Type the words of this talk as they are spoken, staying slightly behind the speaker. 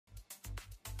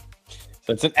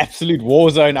So it's an absolute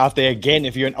war zone out there again.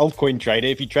 If you're an altcoin trader,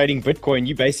 if you're trading Bitcoin,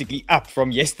 you're basically up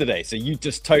from yesterday. So you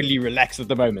just totally relax at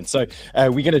the moment. So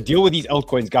we're going to deal with these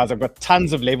altcoins, guys. I've got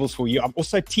tons of levels for you. I'm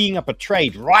also teeing up a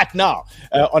trade right now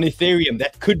on Ethereum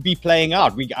that could be playing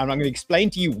out. I'm going to explain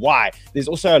to you why. There's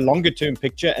also a longer term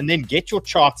picture, and then get your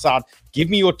charts out. Give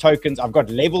me your tokens. I've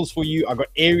got levels for you. I've got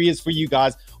areas for you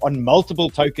guys on multiple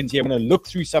tokens here. I'm going to look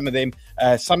through some of them.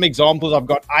 Some examples, I've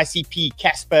got ICP,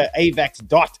 Casper, AVAX,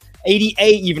 DOT, ADA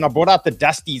even. I brought out the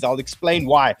Dusties. I'll explain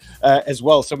why as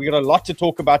well. So we got a lot to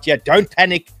talk about here. Don't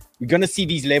panic. We're going to see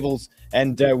these levels,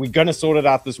 and we're going to sort it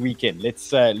out this weekend.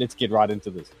 Let's get right into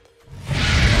this.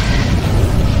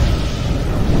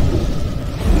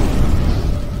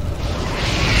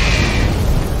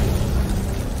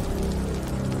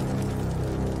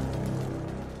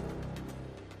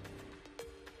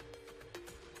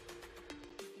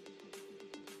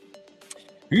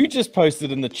 Who just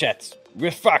posted in the chats? We're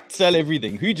fucked, sell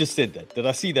everything. Who just said that? Did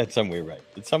I see that somewhere, right?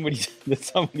 Did somebody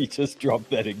just drop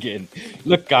that again?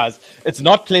 Look, guys, it's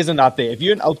not pleasant out there. If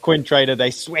you're an altcoin trader,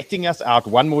 they're sweating us out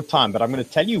one more time, but I'm going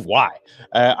to tell you why.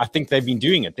 I think they've been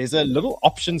doing it. There's a little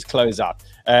options closeout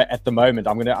at the moment.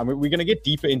 We're going to get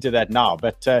deeper into that now,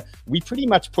 but we're pretty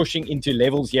much pushing into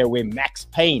levels here where max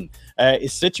pain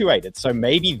is situated. So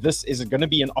maybe this is going to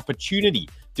be an opportunity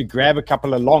to grab a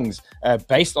couple of longs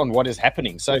based on what is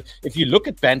happening. So if you look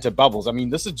at Banter Bubbles, I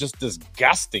mean, this is just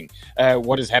disgusting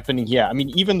what is happening here. I mean,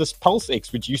 even this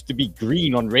PulseX, which used to be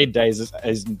green on red days,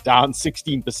 is down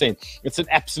 16%. It's an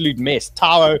absolute mess.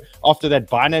 Tao, after that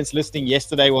Binance listing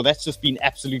yesterday, well, that's just been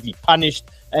absolutely punished.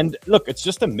 And look, it's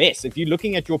just a mess. If you're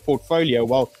looking at your portfolio,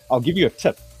 well, I'll give you a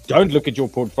tip. Don't look at your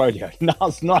portfolio.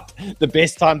 Now's not the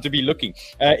best time to be looking.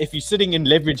 If you're sitting in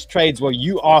leveraged trades, well,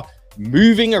 you are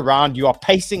moving around, you are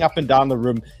pacing up and down the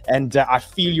room, and I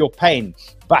feel your pain,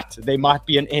 but there might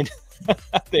be an end.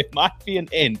 There might be an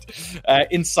end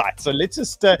in sight. So let's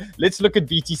look at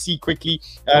BTC quickly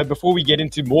before we get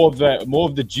into more of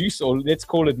the juice, or let's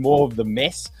call it more of the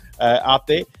mess out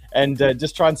there, and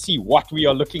just try and see what we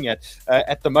are looking at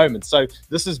the moment. So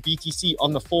this is BTC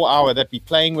on the 4 hour that we're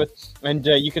playing with, and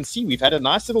you can see we've had a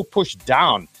nice little push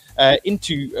down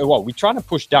we're trying to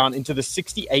push down into the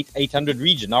 68,800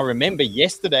 region. Now, remember,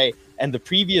 yesterday and the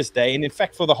previous day, and in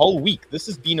fact for the whole week, this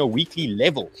has been a weekly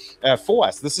level for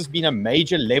us. This has been a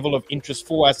major level of interest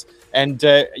for us, and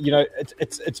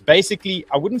it's basically,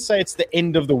 I wouldn't say it's the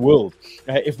end of the world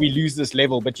if we lose this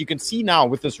level, but you can see now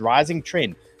with this rising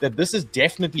trend that this is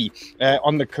definitely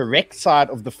on the correct side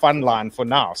of the fun line for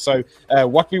now. So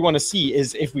what we want to see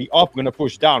is, if we are going to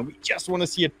push down, we just want to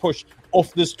see it push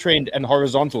off this trend and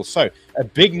horizontal. So a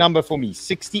big number for me,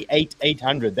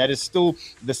 68,800. That is still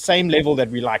the same level that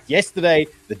we liked yesterday,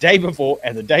 the day before,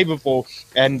 and the day before,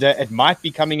 and it might be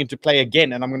coming into play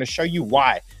again, and I'm going to show you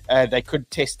why they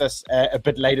could test us a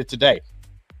bit later today.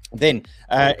 Then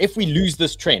if we lose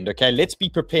this trend, okay, let's be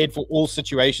prepared for all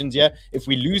situations here. If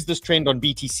we lose this trend on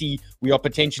BTC, we are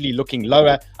potentially looking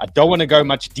lower. I don't want to go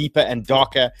much deeper and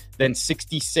darker than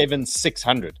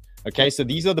 67,600. Okay, so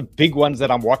these are the big ones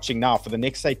that I'm watching now for the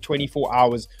next, say, 24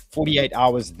 hours, 48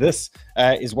 hours. This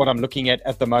is what I'm looking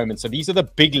at the moment. So these are the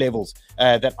big levels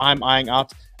that I'm eyeing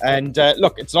out. And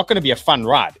look, it's not going to be a fun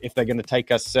ride if they're going to take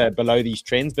us below these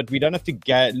trends, but we don't have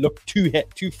to look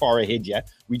too far ahead here.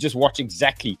 We just watch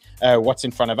exactly what's in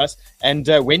front of us. And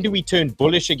when do we turn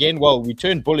bullish again? Well, we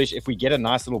turn bullish if we get a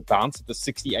nice little bounce at the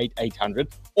 68,800,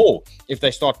 or if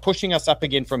they start pushing us up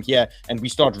again from here and we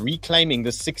start reclaiming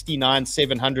the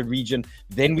 69,700 region,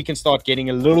 then we can start getting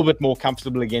a little bit more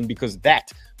comfortable again, because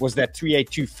that was that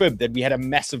 382 fib that we had a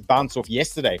massive bounce off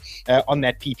yesterday on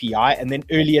that PPI, and then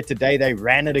earlier today they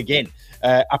ran it again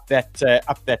up that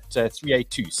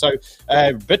 382. So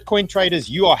Bitcoin traders,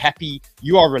 you are happy,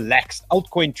 you are relaxed.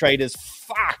 Altcoin traders,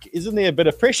 fuck, isn't there a bit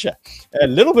of pressure? A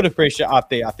little bit of pressure out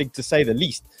there, I think, to say the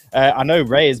least. I know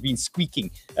Ray has been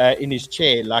squeaking in his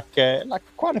chair like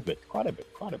quite a bit.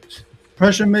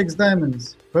 Pressure makes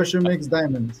diamonds. Pressure makes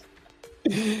diamonds.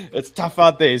 It's tough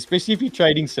out there, especially if you're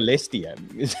trading Celestia.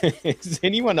 Is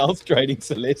anyone else trading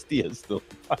Celestia still?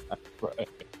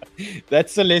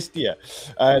 That's Celestia.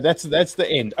 That's the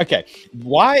end. Okay,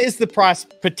 why is the price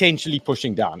potentially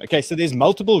pushing down? Okay, so there's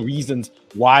multiple reasons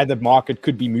why the market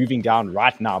could be moving down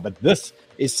right now, but this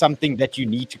is something that you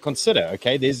need to consider.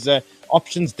 Okay, there's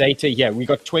options data here. We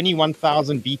got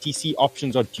 21,000 BTC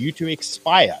options are due to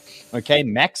expire. Okay,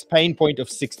 max pain point of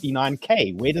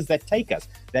 69K. Where does that take us?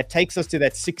 That takes us to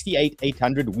that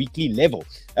 68,800 weekly level.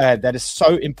 That is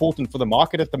so important for the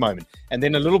market at the moment. And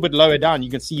then a little bit lower down,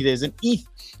 you can see there's an ETH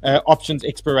options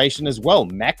expiration as well.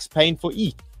 Max pain for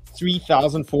ETH,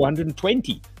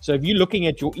 3,420. So if you're looking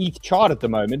at your ETH chart at the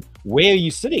moment, where are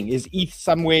you sitting? Is ETH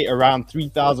somewhere around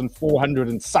 3,400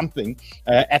 and something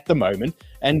at the moment?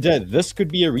 And this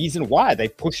could be a reason why they're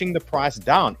pushing the price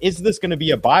down. Is this going to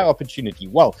be a buy opportunity?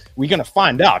 Well, we're going to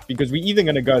find out, because we're either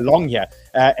going to go long here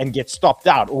and get stopped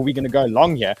out, or we're going to go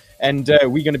long here and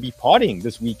we're going to be partying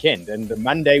this weekend. And the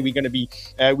Monday we're going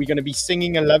to be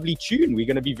singing a lovely tune. We're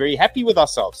going to be very happy with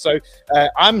ourselves. So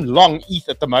I'm long ETH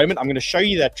at the moment. I'm going to show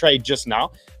you that trade just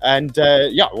now. And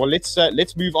yeah, well,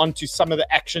 let's move on to some of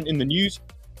the action in the news.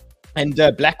 And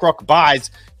BlackRock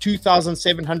buys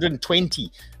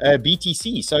 2,720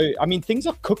 BTC. So, I mean, things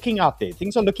are cooking out there.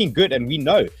 Things are looking good. And we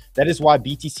know that is why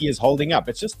BTC is holding up.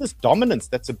 It's just this dominance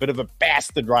that's a bit of a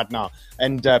bastard right now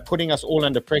and putting us all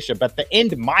under pressure. But the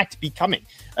end might be coming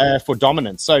for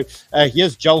dominance. So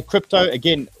here's Gel Crypto.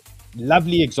 Again,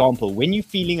 lovely example. When you're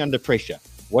feeling under pressure,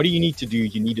 what do you need to do?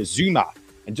 You need to zoom out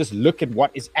and just look at what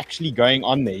is actually going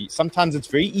on there. Sometimes it's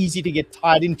very easy to get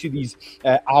tied into these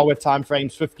hour time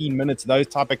frames, 15 minutes, those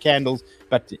type of candles.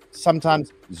 But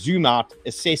sometimes zoom out,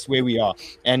 assess where we are.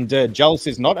 And Gel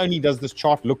says, not only does this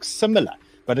chart look similar,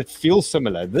 but it feels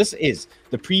similar. This is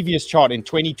the previous chart in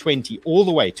 2020 all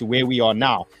the way to where we are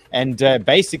now. And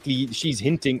basically, she's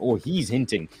hinting, or he's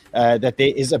hinting, that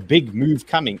there is a big move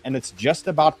coming. And it's just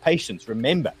about patience.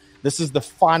 Remember, this is the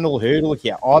final hurdle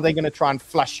here. Are they going to try and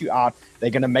flush you out?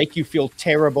 They're going to make you feel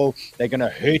terrible. They're going to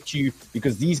hurt you,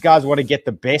 because these guys want to get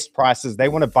the best prices. They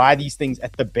want to buy these things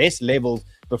at the best levels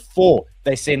before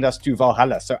they send us to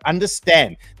Valhalla. So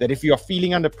understand that if you're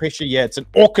feeling under pressure, yeah, it's an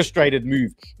orchestrated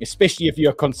move, especially if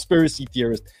you're a conspiracy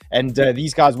theorist. And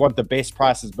these guys want the best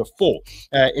prices before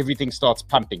everything starts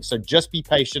pumping. So just be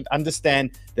patient.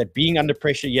 Understand that being under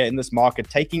pressure here in this market,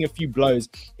 taking a few blows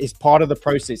is part of the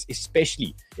process,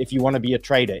 especially if you want to be a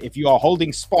trader. If you are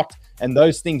holding spot and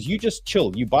those things, you just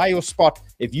chill. You buy your spot.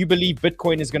 If you believe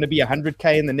Bitcoin is going to be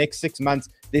 100K in the next 6 months,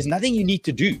 there's nothing you need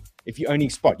to do. If you're owning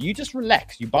spot, you just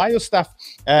relax. You buy your stuff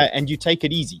and you take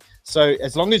it easy. So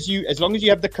as long as you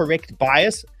have the correct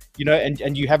bias, you know,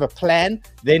 and you have a plan,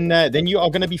 then you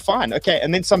are going to be fine. Okay,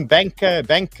 and then some bank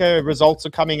results are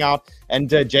coming out, and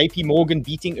JP Morgan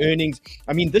beating earnings.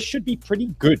 I mean, this should be pretty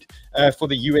good for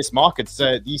the US markets,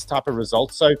 these type of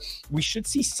results. So we should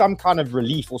see some kind of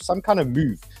relief or some kind of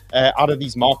move out of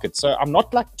these markets. So I'm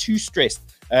not like too stressed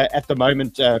at the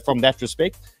moment from that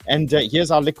respect. And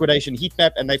here's our liquidation heat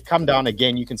map, and they've come down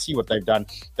again. You can see what they've done.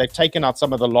 They've taken out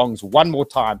some of the longs one more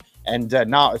time. And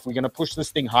now if we're going to push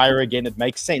this thing higher again, it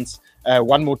makes sense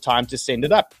one more time to send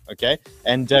it up. Okay.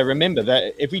 And remember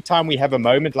that every time we have a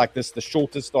moment like this, the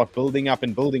shorters start building up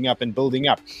and building up and building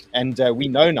up. And we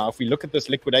know now, if we look at this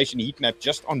liquidation heat map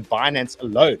just on Binance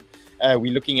alone,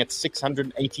 we're looking at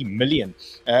 680 million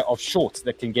of shorts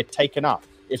that can get taken out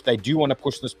if they do want to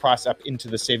push this price up into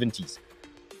the 70s.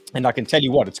 And I can tell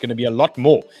you what, it's going to be a lot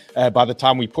more by the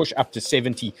time we push up to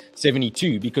 70,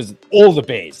 72, because all the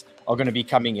bears are going to be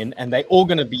coming in, and they're all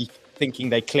going to be thinking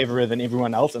they're cleverer than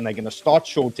everyone else, and they're going to start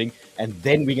shorting, and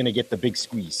then we're going to get the big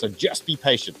squeeze. So just be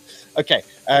patient. Okay,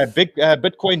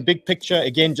 Bitcoin big picture,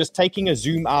 again, just taking a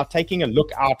zoom out, taking a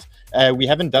look out. We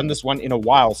haven't done this one in a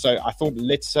while, so I thought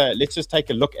let's just take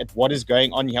a look at what is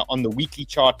going on here on the weekly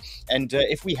chart. And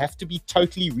if we have to be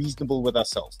totally reasonable with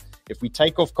ourselves, if we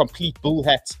take off complete bull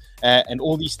hats and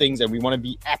all these things, and we want to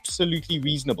be absolutely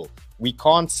reasonable, we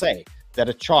can't say that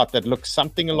a chart that looks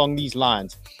something along these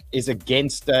lines is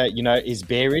against, is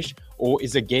bearish or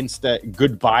is against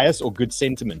good bias or good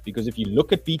sentiment. Because if you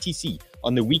look at BTC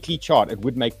on the weekly chart, it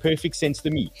would make perfect sense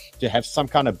to me to have some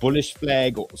kind of bullish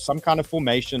flag or some kind of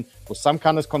formation or some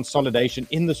kind of consolidation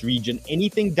in this region.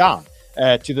 Anything down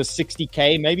to the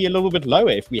 60K, maybe a little bit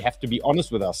lower if we have to be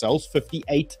honest with ourselves.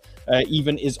 58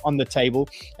 even is on the table.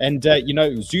 And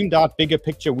zoomed out bigger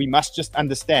picture, we must just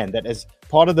understand that as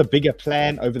part of the bigger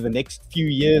plan over the next few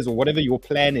years, or whatever your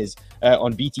plan is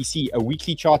on BTC, a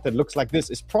weekly chart that looks like this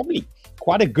is probably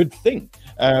quite a good thing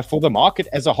for the market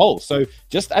as a whole. So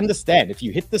just understand, if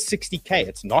you hit the 60K,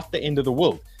 it's not the end of the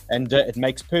world, and it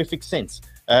makes perfect sense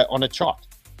on a chart.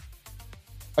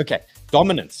 Okay,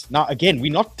 dominance. Now, again,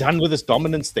 we're not done with this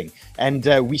dominance thing, and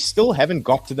we still haven't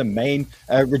got to the main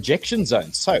rejection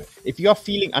zone. So if you are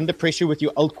feeling under pressure with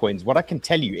your altcoins, what I can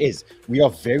tell you is we are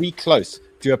very close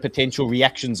to a potential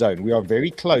reaction zone. We are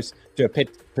very close to a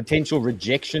potential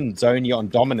rejection zone here on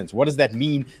dominance. What does that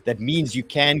mean? That means you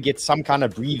can get some kind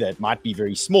of breather. It might be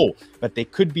very small, but there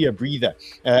could be a breather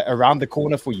around the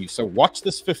corner for you. So watch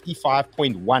this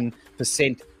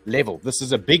 55.1% level. This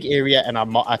is a big area, and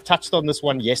I touched on this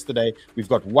one yesterday. We've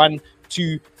got 1,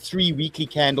 to 3 weekly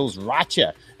candles right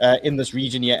here in this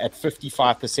region here at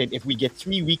 55%. If we get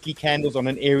 3 weekly candles on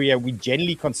an area, we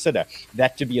generally consider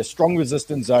that to be a strong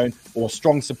resistance zone or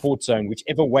strong support zone,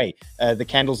 whichever way the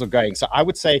candles are going. So I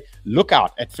would say look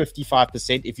out at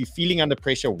 55%. If you're feeling under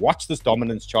pressure, watch this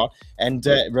dominance chart. And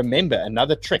remember,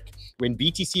 another trick, when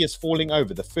BTC is falling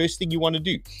over, the first thing you want to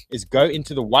do is go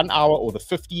into the 1 hour or the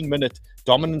 15-minute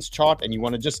dominance chart, and you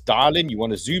want to just dial in, you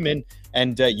want to zoom in,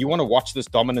 and you want to watch this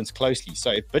dominance closely.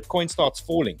 So if Bitcoin starts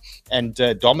falling and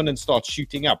dominance starts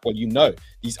shooting up, well, you know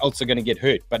these alts are going to get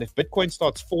hurt. But if Bitcoin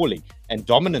starts falling and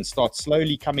dominance starts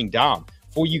slowly coming down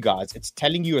for you guys, it's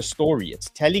telling you a story. It's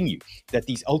telling you that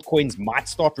these altcoins might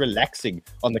start relaxing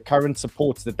on the current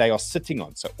supports that they are sitting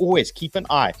on. So always keep an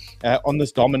eye on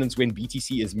this dominance when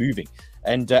BTC is moving.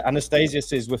 And Anastasia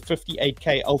says, with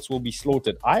 58K alts will be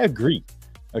slaughtered. I agree.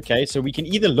 Okay, so we can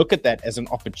either look at that as an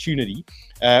opportunity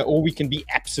or we can be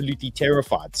absolutely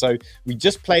terrified. So we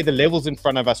just play the levels in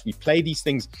front of us. We play these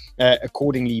things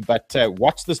accordingly, but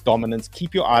watch this dominance.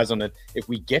 Keep your eyes on it. If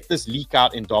we get this leak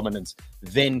out in dominance,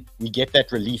 then we get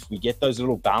that relief. We get those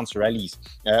little bounce rallies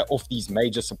off these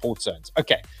major support zones.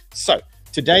 Okay, so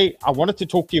today, I wanted to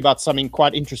talk to you about something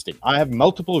quite interesting. I have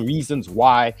multiple reasons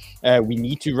why we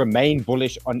need to remain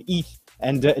bullish on ETH.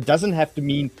 And it doesn't have to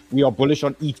mean we are bullish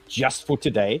on ETH just for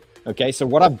today. Okay, so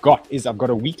what I've got is I've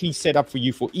got a weekly setup for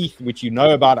you for ETH, which you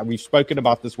know about. And we've spoken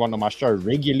about this one on my show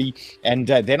regularly. And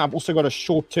then I've also got a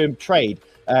short-term trade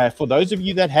for those of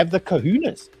you that have the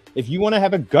kahunas. If you want to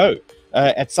have a go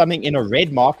at something in a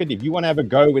red market, if you want to have a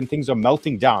go when things are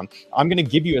melting down, I'm going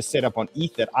to give you a setup on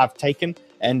ETH that I've taken.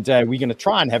 And we're going to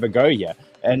try and have a go here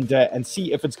and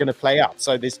see if it's going to play out.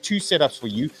 So there's 2 setups for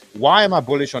you. Why am I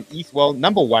bullish on ETH? Well,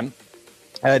 number one,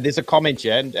 there's a comment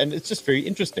here, and it's just very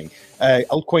interesting.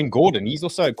 Altcoin Gordon, he's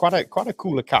also quite a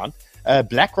cool account.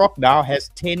 BlackRock now has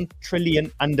 10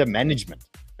 trillion under management.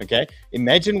 Okay,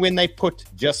 imagine when they put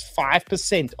just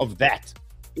 5% of that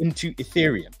into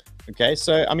Ethereum. Okay,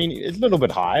 so I mean, it's a little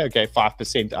bit high. Okay,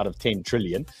 5% out of 10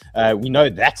 trillion. We know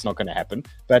that's not going to happen.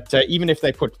 But even if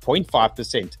they put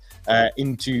 0.5%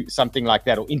 into something like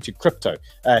that or into crypto,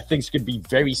 things could be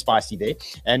very spicy there.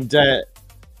 And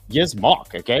here's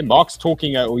Mark. Okay, Mark's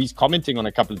talking or he's commenting on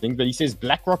a couple of things, but he says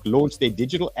BlackRock launched their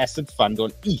digital asset fund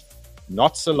on ETH,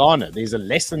 not Solana. There's a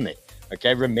lesson there.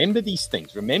 Okay, remember these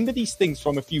things. Remember these things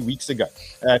from a few weeks ago.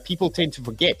 People tend to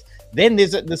forget. Then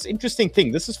there's this interesting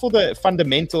thing. This is for the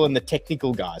fundamental and the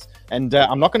technical guys. And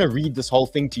I'm not going to read this whole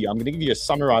thing to you. I'm going to give you a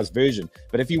summarized version.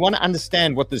 But if you want to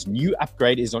understand what this new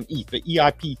upgrade is on ETH, the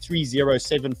EIP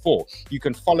 3074, you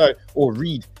can follow or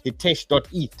read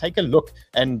hitesh.eth. Take a look.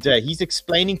 And he's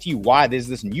explaining to you why there's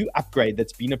this new upgrade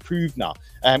that's been approved now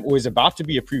or is about to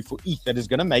be approved for ETH that is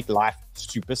going to make life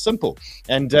super simple.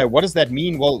 And what does that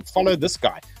mean? Well, follow this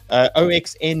guy.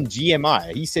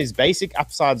 OXNGMI. He says basic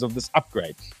upsides of this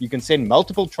upgrade. You can send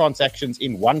multiple transactions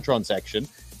in one transaction.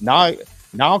 Now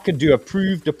can do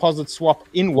approved deposit swap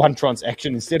in one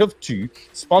transaction instead of 2.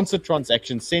 Sponsored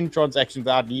transactions, send transactions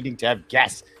without needing to have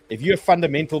gas. If you're a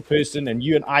fundamental person and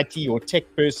you're an IT or tech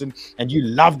person and you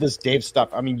love this dev stuff,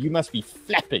 I mean, you must be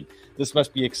flapping. This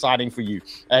must be exciting for you.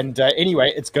 And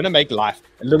anyway, it's going to make life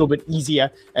a little bit easier.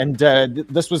 And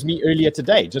this was me earlier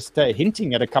today, just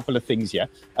hinting at a couple of things here.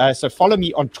 So follow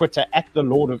me on Twitter at the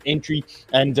Lord of Entry.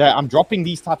 And I'm dropping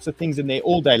these types of things in there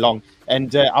all day long.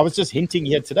 And I was just hinting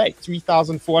here today,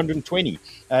 3,420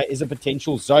 is a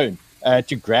potential zone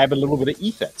to grab a little bit of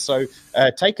ETH. So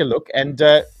take a look. And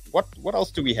what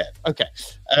else do we have? Okay.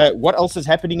 What else is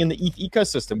happening in the ETH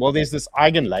ecosystem? Well, there's this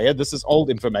eigenlayer. This is old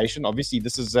information. Obviously,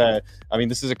 this is,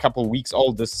 this is a couple of weeks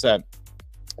old,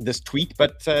 this tweet,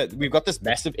 but we've got this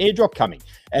massive airdrop coming.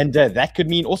 And that could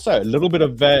mean also a little bit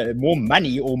of more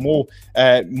money or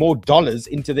more dollars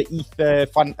into the ETH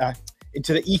fund,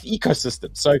 into the ETH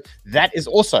ecosystem. So that is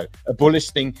also a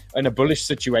bullish thing and a bullish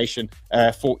situation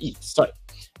for ETH. So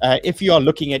if you are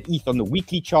looking at ETH on the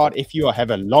weekly chart, if you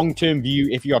have a long-term view,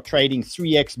 if you are trading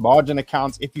 3x margin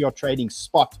accounts, if you are trading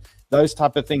spot, those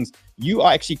type of things, you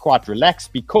are actually quite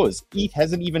relaxed because ETH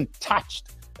hasn't even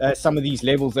touched some of these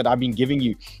levels that I've been giving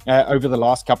you over the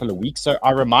last couple of weeks. So I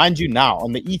remind you now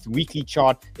on the ETH weekly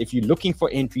chart, if you're looking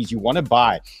for entries, you want to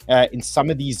buy in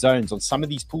some of these zones, on some of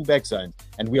these pullback zones.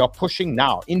 And we are pushing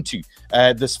now into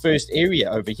this first area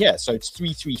over here. So it's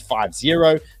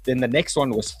 3350. Then the next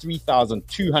one was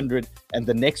 3,200. And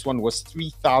the next one was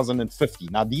 3,050.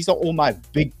 Now, these are all my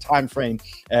big time frame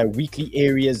weekly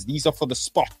areas. These are for the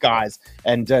spot guys.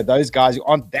 And those guys who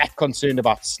aren't that concerned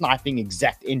about sniping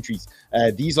exact entries.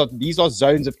 These these are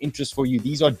zones of interest for you.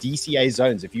 These are DCA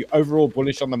zones. If you're overall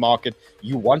bullish on the market,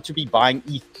 you want to be buying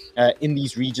ETH in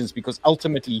these regions, because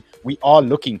ultimately we are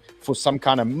looking for some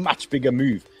kind of much bigger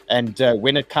move. And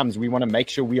when it comes, we want to make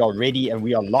sure we are ready and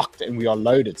we are locked and we are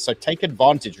loaded. So take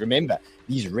advantage. Remember,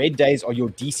 these red days are your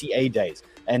DCA days.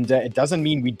 And it doesn't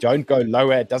mean we don't go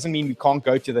lower. It doesn't mean we can't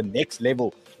go to the next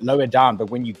level lower down. But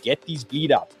when you get these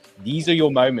bleed out, these are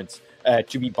your moments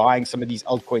to be buying some of these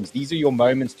altcoins. These are your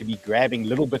moments to be grabbing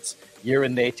little bits here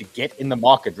and there to get in the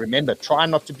market. Remember, try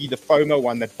not to be the FOMO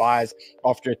one that buys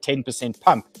after a 10%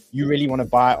 pump. You really want to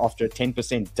buy after a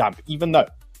 10% dump, even though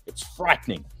it's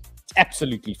frightening. It's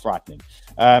absolutely frightening.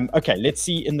 Okay, let's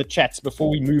see in the chats before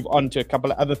we move on to a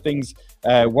couple of other things.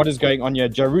 What is going on here?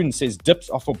 Jarun says dips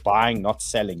are for buying, not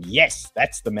selling. Yes,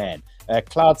 that's the man.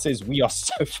 Cloud says we are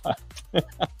so fucked.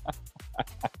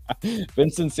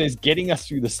 Vincent says getting us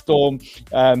through the storm.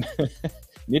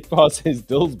 Nitpar says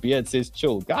Dill's beard says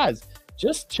chill. Guys,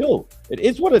 just chill. It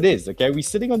is what it is, okay? We're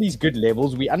sitting on these good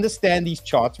levels. We understand these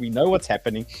charts. We know what's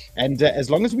happening. And as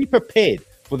long as we're prepared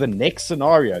for the next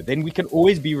scenario, then we can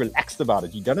always be relaxed about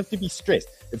it. You don't have to be stressed.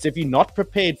 It's if you're not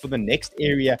prepared for the next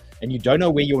area and you don't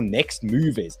know where your next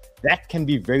move is, that can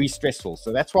be very stressful.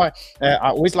 So that's why I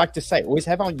always like to say, always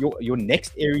have on your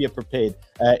next area prepared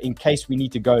in case we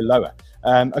need to go lower.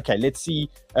 Okay, let's see.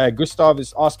 Gustav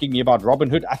is asking me about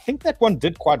Robinhood. I think that one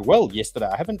did quite well yesterday.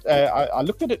 I haven't. I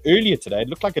looked at it earlier today. It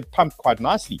looked like it pumped quite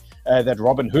nicely. That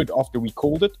Robinhood after we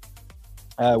called it.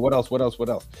 What else?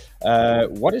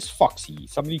 What is Foxy?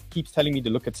 Somebody keeps telling me to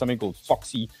look at something called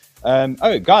Foxy.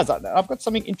 Oh, guys, I've got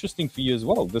something interesting for you as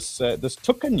well. This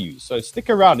𝗪𝗧𝗧 news. So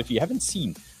stick around if you haven't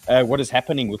seen what is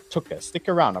happening with 𝗪𝗧𝗧. Stick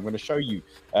around. I'm going to show you.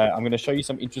 I'm going to show you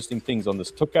some interesting things on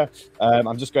this 𝗪𝗧𝗧.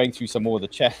 I'm just going through some more of the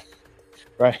chat.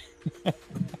 Right.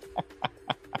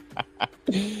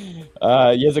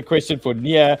 Here's a question for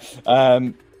Nia.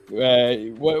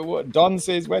 What Don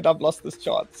says, wait, I've lost this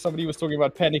chart. Somebody was talking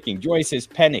about panicking. Joy says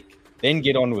panic, then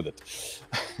get on with it.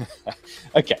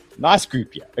 Okay, nice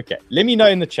group here. Okay, let me know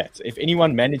in the chat if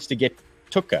anyone managed to get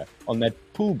𝗪𝗧𝗧 on that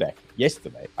pullback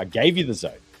yesterday. I gave you the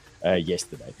zone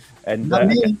yesterday. And not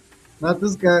me, not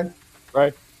this guy.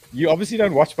 Right, you obviously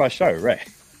don't watch my show, right?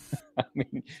 I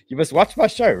mean, you must watch my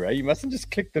show, right? You mustn't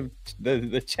just click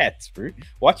the chats, bro.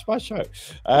 Watch my show.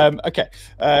 Okay,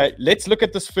 let's look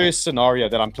at this first scenario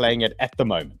that I'm playing at the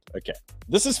moment. Okay,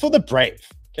 this is for the brave.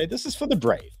 Okay, this is for the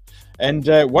brave. And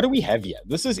what do we have here?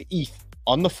 This is ETH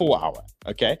on the 4 hour.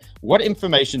 Okay, what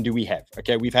information do we have?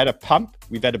 Okay, we've had a pump,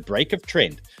 we've had a break of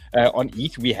trend on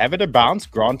ETH. We have it a bounce,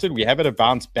 granted, we have it a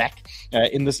bounce back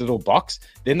in this little box.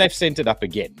 Then they've sent it up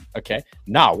again. Okay,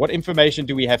 now what information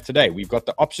do we have today? We've got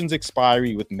the options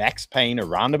expiry with max pain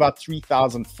around about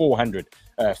 3,400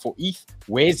 for ETH.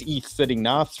 Where's ETH sitting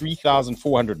now?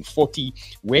 3,440.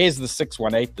 Where's the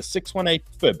 618? The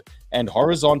 618 fib and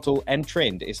horizontal and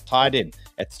trend is tied in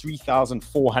at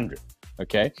 3,400.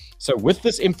 Okay, so with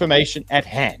this information at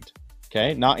hand,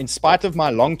 okay, now in spite of my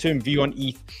long-term view on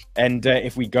ETH, and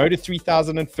if we go to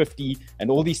 3,050 and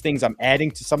all these things, I'm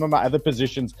adding to some of my other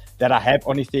positions that I have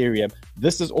on Ethereum.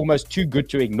 This is almost too good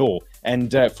to ignore.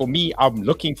 And for me, I'm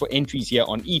looking for entries here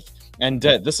on ETH. And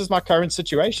this is my current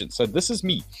situation. So this is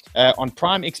me on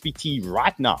Prime XBT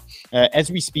right now. As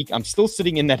we speak, I'm still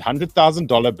sitting in that $100,000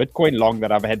 Bitcoin long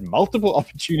that I've had multiple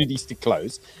opportunities to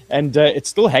close. And it's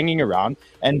still hanging around.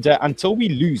 And until we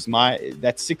lose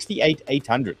that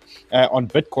 68,800 on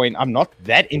Bitcoin, I'm not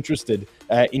that interested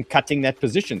in cutting that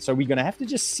position. So we're going to have to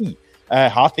just see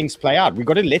how things play out. We've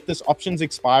got to let this options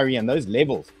expiry and those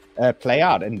levels play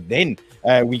out, and then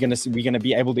we're gonna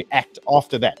be able to act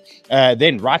after that.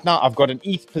 Then right now I've got an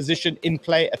ETH position in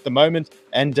play at the moment,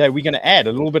 and we're gonna add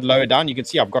a little bit lower down. You can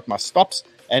see I've got my stops,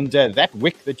 and that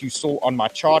wick that you saw on my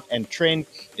chart and trend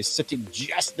is sitting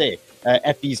just there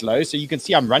at these lows. So you can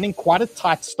see I'm running quite a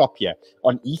tight stop here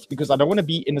on ETH because I don't want to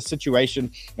be in a situation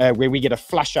where we get a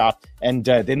flush out and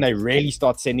then they really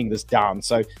start sending this down.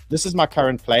 So this is my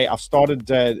current play. I've started,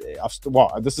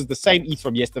 this is the same ETH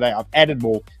from yesterday. I've added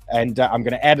more, and I'm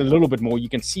going to add a little bit more. You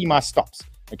can see my stops.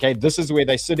 Okay, this is where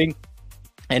they're sitting.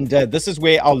 And this is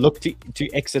where I'll look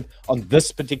to exit on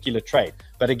this particular trade.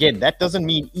 But again, that doesn't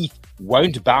mean ETH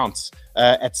won't bounce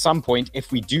at some point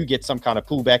if we do get some kind of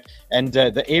pullback. And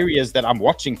the areas that I'm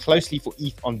watching closely for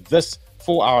ETH on this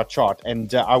 4-hour chart,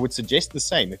 and I would suggest the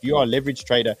same. If you are a leverage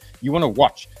trader, you want to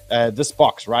watch this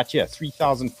box right here,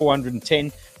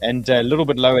 3,410, and a little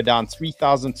bit lower down,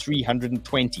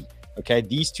 3,320. Okay,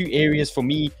 these two areas for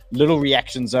me, little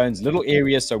reaction zones, little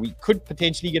areas. So we could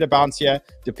potentially get a bounce here.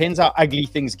 Depends how ugly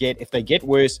things get. If they get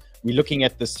worse, we're looking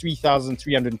at this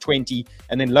 3,320,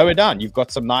 and then lower down, you've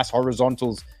got some nice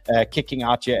horizontals kicking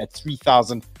out here at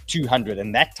 3,200,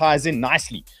 and that ties in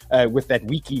nicely with that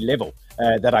weekly level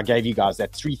that I gave you guys,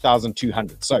 that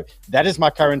 3,200. So that is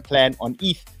my current plan on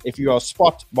ETH. If you are a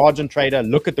spot margin trader,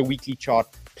 look at the weekly chart,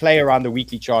 play around the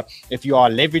weekly chart. If you are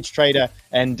a leverage trader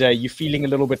and you're feeling a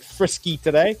little bit frisky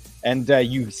today and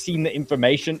you've seen the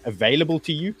information available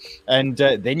to you, and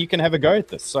then you can have a go at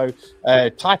this. So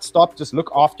tight stop, just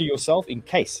look after yourself in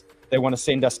case they want to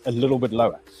send us a little bit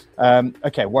lower.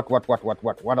 Okay, what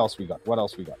else we got? What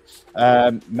else we got?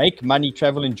 Make Money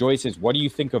Travel Enjoy says, what do you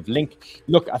think of Link?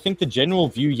 Look, I think the general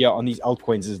view here on these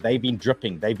altcoins is they've been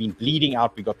dripping. They've been bleeding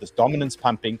out. We got this dominance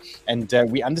pumping, and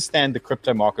we understand the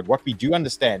crypto market. What we do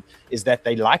understand is that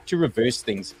they like to reverse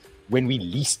things when we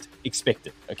least expect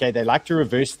it. Okay, they like to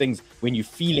reverse things when you're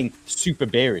feeling super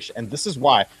bearish. And this is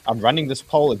why I'm running this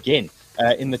poll again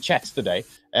in the chats today.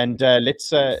 And let's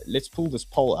pull this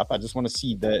poll up. I just want to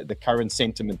see the current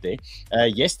sentiment there.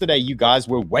 Yesterday, you guys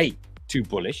were way too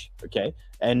bullish, okay?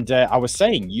 And I was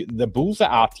saying the bulls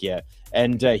are out here,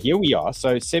 and here we are.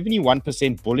 So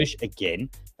 71% bullish again.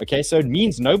 Okay, so it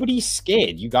means nobody's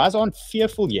scared. You guys aren't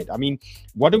fearful yet. I mean,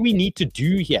 what do we need to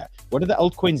do here? What do the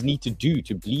altcoins need to do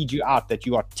to bleed you out that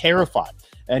you are terrified?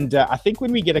 And I think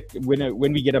when we get a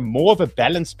more of a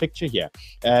balanced picture here,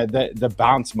 the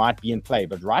bounce might be in play.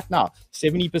 But right now,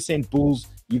 70% bulls.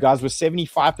 You guys were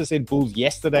 75% bulls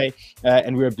yesterday,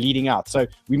 and we were bleeding out. So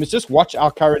we must just watch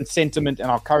our current sentiment and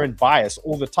our current bias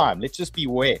all the time. Let's just be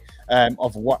aware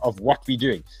of what we're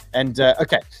doing. And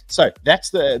okay, so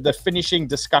that's the finishing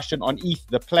discussion on ETH.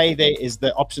 The play there is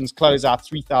the options close out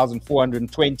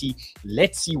 3,420.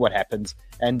 Let's see what happens.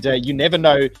 And you never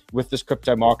know with this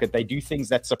crypto market. They do things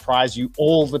that surprise you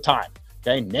all the time.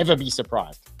 Okay, never be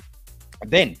surprised.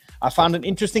 Then I found an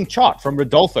interesting chart from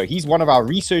Rodolfo. He's one of our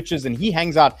researchers, and he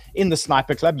hangs out in the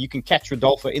Sniper Club. You can catch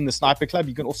Rodolfo in the Sniper Club.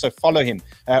 You can also follow him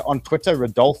on Twitter,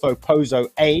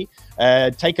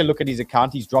 𝗪𝗪𝗧𝗪𝗧𝗪𝗧𝗪𝗧𝗪𝗪𝗪𝗪𝗪𝗪𝗪𝗪𝗪𝗪𝗪𝗪𝗪𝗪𝗀h take a look at his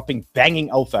account. He's dropping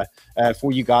banging alpha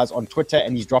for you guys on Twitter,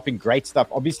 and he's dropping great stuff,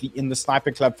 obviously, in the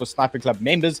Sniper Club for Sniper Club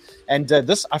members. And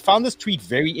I found this tweet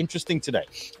very interesting today.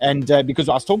 And because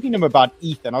I was talking to him about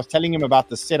ETH, and I was telling him about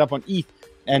the setup on ETH,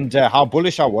 and how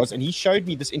bullish I was, and he showed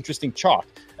me this interesting chart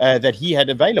that he had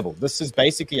available. This is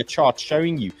basically a chart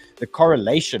showing you the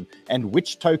correlation and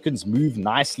which tokens move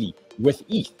nicely with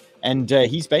ETH. And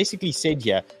he's basically said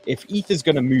here, if ETH is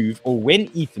going to move, or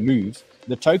when ETH moves,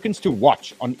 the tokens to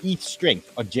watch on ETH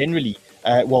strength are generally,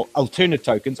 alternate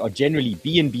tokens are generally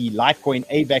BNB, Litecoin,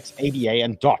 AVAX, ADA,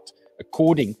 and DOT,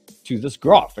 according to this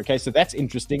graph. Okay, so that's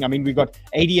interesting. I mean, we've got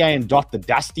ADA and DOT, the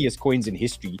dustiest coins in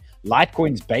history.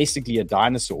 Litecoin's basically a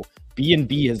dinosaur.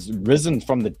 BNB has risen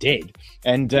from the dead,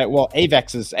 and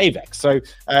AVAX is AVAX. So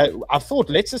I thought,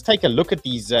 let's just take a look at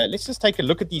these. Let's just take a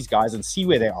look at these guys and see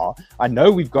where they are. I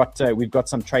know we've got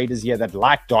some traders here that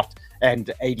like DOT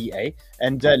and ADA,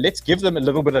 and let's give them a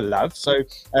little bit of love. So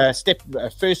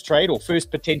first trade or first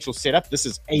potential setup, this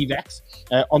is AVAX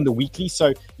on the weekly.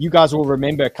 So you guys will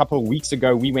remember a couple of weeks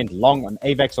ago we went long on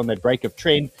AVAX on that break of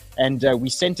trend, and we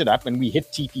sent it up and we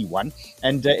hit TP1.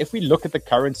 And if we look at the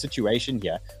current situation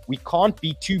here, we can't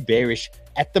be too bearish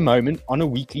at the moment on a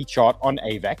weekly chart on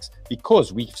AVAX,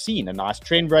 because we've seen a nice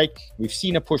trend break, we've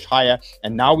seen a push higher,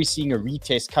 and now we're seeing a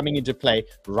retest coming into play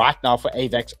right now for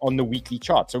AVAX on the weekly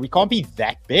chart. So we can't be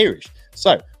that bearish.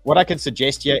 So what I can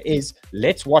suggest here is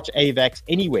let's watch AVAX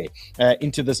anywhere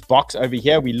into this box over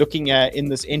here. We're looking in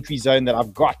this entry zone that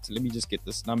I've got. Let me just get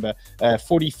this number,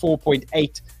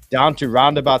 44.8 down to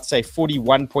roundabout, say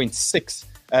 41.6.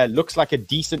 Looks like a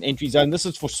decent entry zone. This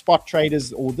is for spot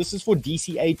traders, or this is for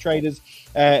DCA traders,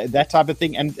 that type of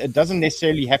thing. And it doesn't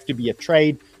necessarily have to be a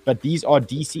trade, but these are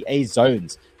DCA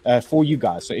zones for you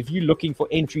guys. So if you're looking for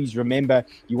entries, remember,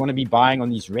 you want to be buying on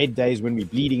these red days when we're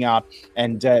bleeding out.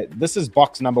 And this is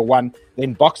box number 1.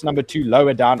 Then box number 2,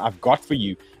 lower down, I've got for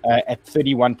you at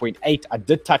 31.8. I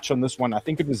did touch on this one. I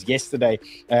think it was yesterday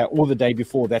or the day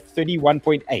before, that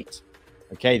 31.8.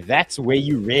 Okay, that's where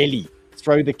you really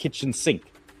throw the kitchen sink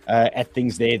at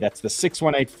things there. That's the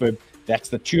 618 fib. That's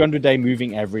the 200-day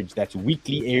moving average. That's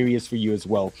weekly areas for you as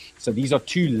well. So these are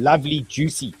 2 lovely,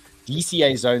 juicy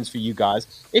DCA zones for you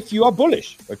guys if you are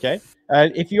bullish, okay?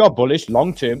 If you are bullish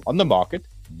long-term on the market,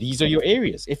 these are your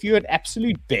areas. If you're an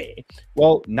absolute bear,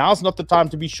 well, now's not the time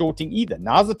to be shorting either.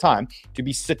 Now's the time to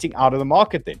be sitting out of the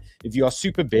market then. If you are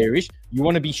super bearish, you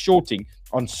want to be shorting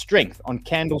on strength, on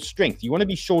candle strength. You want to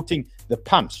be shorting the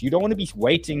pumps. You don't want to be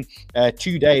waiting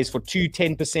 2 days for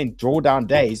 10% drawdown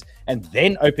days and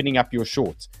then opening up your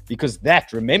shorts, because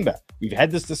that, remember, we've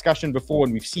had this discussion before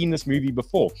and we've seen this movie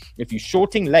before. If you're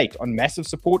shorting late on massive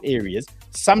support areas,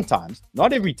 sometimes,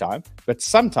 not every time, but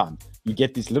sometimes you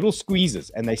get these little squeezes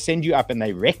and they send you up and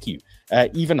they wreck you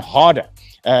even harder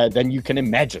than you can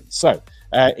imagine. So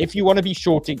if you want to be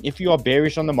shorting, if you are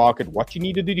bearish on the market, what you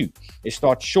need to do is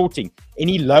start shorting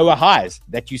any lower highs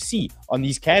that you see on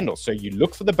these candles. So you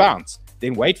look for the bounce,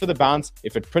 then wait for the bounce.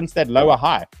 If it prints that lower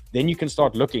high, then you can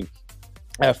start looking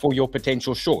for your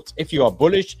potential shorts. If you are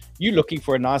bullish, you're looking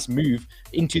for a nice move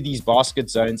into these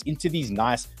basket zones, into these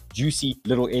nice juicy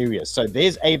little areas. So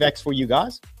there's AVAX for you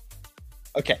guys.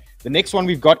 Okay, the next one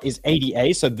we've got is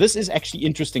ADA. So this is actually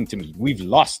interesting to me. We've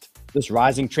lost this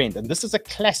rising trend, and this is a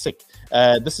classic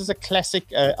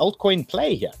altcoin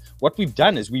play here. What we've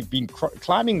done is we've been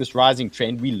climbing this rising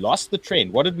trend. We lost the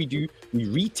trend. What did we do? We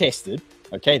retested.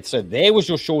 Okay, so there was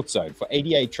your short zone for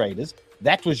ADA traders.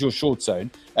 That was your short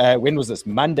zone. When was this?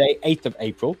 Monday, 8th of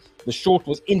April. The short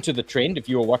was into the trend, if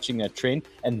you were watching that trend,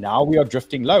 and now we are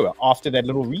drifting lower after that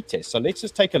little retest. So let's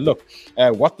just take a look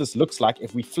what this looks like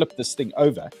if we flip this thing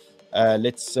over.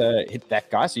 Let's hit that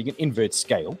guy so you can invert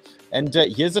scale. And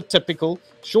here's a typical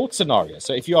short scenario.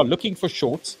 So if you are looking for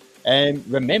shorts, and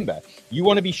remember, you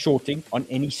want to be shorting on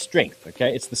any strength,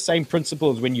 okay? It's the same principle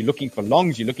as when you're looking for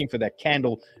longs. You're looking for that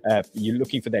candle. You're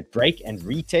looking for that break and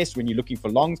retest when you're looking for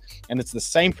longs. And it's the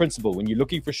same principle. When you're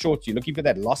looking for shorts, you're looking for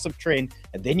that loss of trend,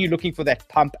 and then you're looking for that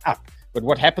pump up. But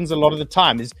what happens a lot of the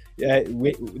time is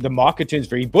the market turns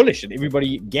very bullish and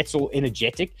everybody gets all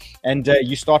energetic, and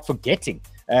you start forgetting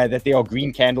that there are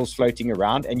green candles floating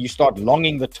around, and you start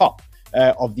longing the top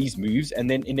of these moves, and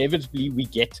then inevitably we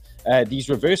get these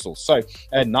reversals. So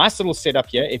a nice little setup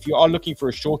here. If you are looking for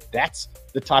a short, that's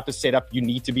the type of setup you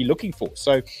need to be looking for.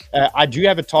 So I do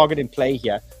have a target in play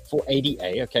here for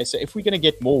ADA. Okay, so if we're going to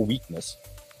get more weakness,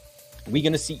 we're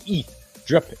going to see ETH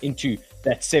drip into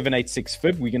that 786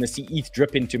 fib. We're going to see ETH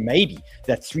drip into maybe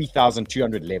that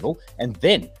 3,200 level, and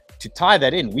then to tie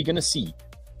that in, we're going to see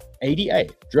ADA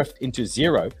drift into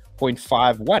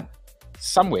 0.51.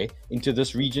 somewhere into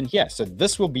this region here. So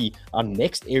this will be our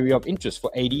next area of interest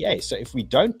for ADA. So if we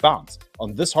don't bounce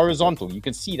on this horizontal, you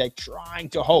can see they're trying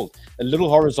to hold a little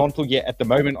horizontal here at the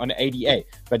moment on ADA.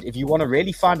 But if you want to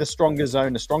really find a stronger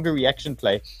zone, a stronger reaction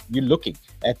play, you're looking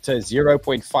at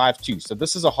 0.52. So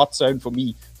this is a hot zone for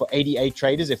me for ADA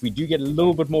traders. If we do get a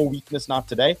little bit more weakness now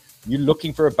today, you're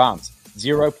looking for a bounce.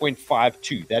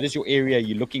 0.52. That is your area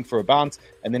you're looking for a bounce.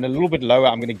 And then a little bit lower,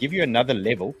 I'm going to give you another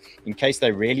level in case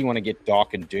they really want to get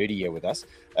dark and dirty here with us.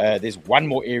 There's one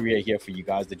more area here for you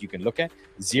guys that you can look at.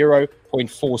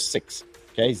 0.46.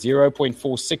 Okay,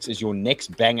 0.46 is your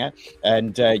next banger,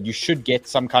 and you should get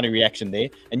some kind of reaction there.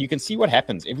 And you can see what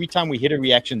happens. Every time we hit a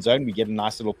reaction zone, we get a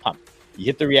nice little pump. You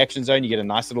hit the reaction zone, you get a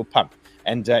nice little pump.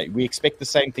 And we expect the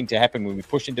same thing to happen when we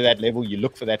push into that level. You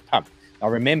look for that pump. Now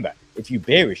remember, if you're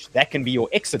bearish, that can be your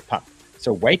exit pump.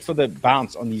 So wait for the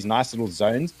bounce on these nice little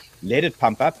zones, let it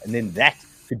pump up, and then that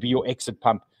could be your exit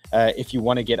pump if you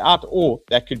want to get out, or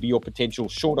that could be your potential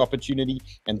short opportunity.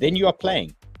 And then you are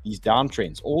playing these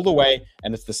downtrends all the way,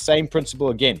 and it's the same principle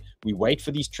again. We wait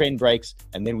for these trend breaks,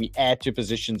 and then we add to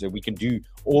positions, and we can do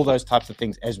all those types of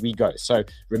things as we go. So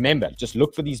remember, just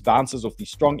look for these bounces of these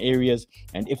strong areas,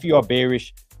 and if you are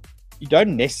bearish, you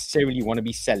don't necessarily want to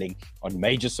be selling on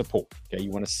major support. Okay, you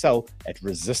want to sell at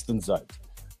resistance zones.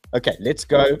 Okay, let's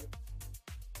go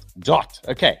DOT.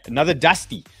 Okay, another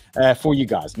dusty for you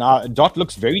guys. Now, DOT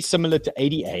looks very similar to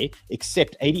ADA,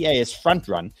 except ADA is front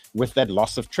run with that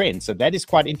loss of trend. So that is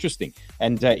quite interesting.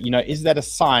 And, you know, is that a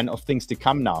sign of things to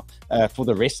come now for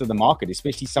the rest of the market,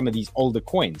 especially some of these older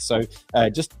coins? So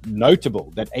just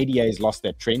notable that ADA has lost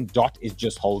that trend. DOT is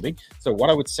just holding. So what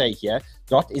I would say here,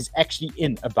 DOT is actually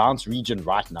in a bounce region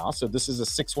right now. So this is a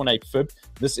 618 fib.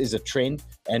 This is a trend,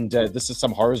 and this is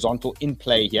some horizontal in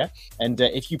play here. And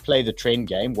if you play the trend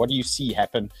game, what do you see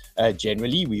happen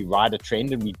generally? We ride a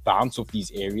trend and we bounce off these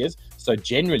areas. So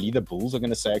generally, the bulls are going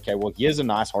to say, okay, well, here's a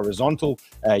nice horizontal,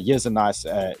 here's a nice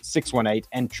 618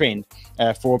 and trend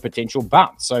for a potential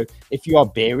bounce. So if you are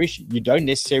bearish, you don't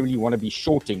necessarily want to be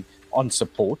shorting on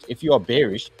support. If you are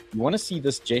bearish, you want to see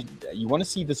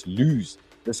this lose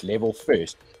this level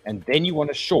first, and then you want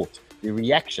to short the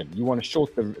reaction. You want to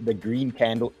short the green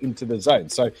candle into the zone.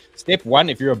 So step one,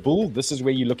 if you're a bull, this is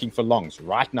where you're looking for longs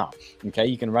right now. Okay,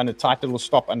 you can run a tight little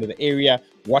stop under the area.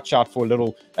 Watch out for a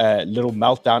little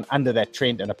meltdown under that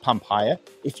trend and a pump higher.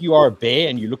 If you are a bear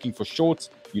and you're looking for shorts,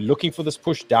 you're looking for this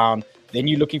push down, then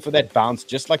you're looking for that bounce,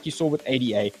 just like you saw with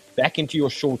ADA, back into your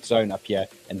short zone up here,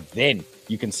 and then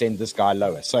you can send this guy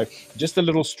lower. So just a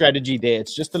little strategy there.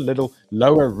 It's just a little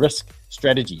lower risk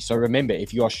strategy. So remember,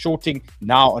 if you are shorting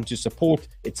now onto support,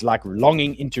 it's like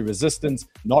longing into resistance.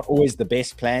 Not always the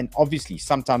best plan. Obviously,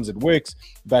 sometimes it works,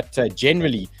 but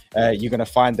generally, you're going to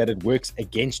find that it works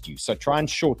against you. So try and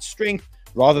short strength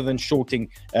rather than shorting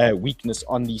weakness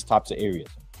on these types of areas.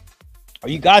 Are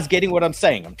you guys getting what I'm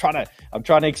saying? I'm trying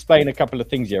to explain a couple of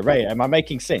things here. Ray, am I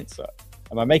making sense?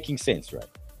 Am I making sense, Ray?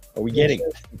 Are we getting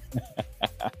it?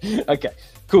 Okay,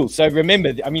 cool. So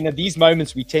remember, I mean, at these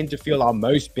moments, we tend to feel our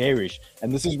most bearish,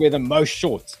 and this is where the most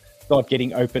shorts start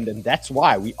getting opened, and that's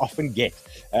why we often get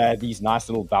these nice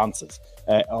little bounces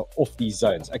off these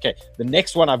zones. Okay, the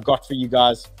next one I've got for you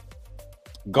guys,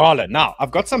 Gala. Now, I've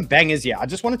got some bangers here. I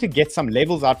just wanted to get some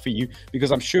levels out for you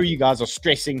because I'm sure you guys are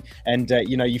stressing and,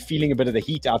 you know, you're feeling a bit of the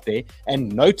heat out there.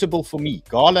 And notable for me,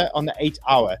 Gala on the 8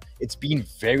 hour, it's been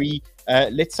very,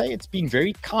 let's say it's been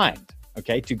very kind,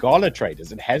 okay, to Gala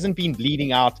traders. It hasn't been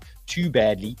bleeding out too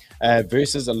badly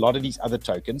versus a lot of these other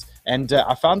tokens. And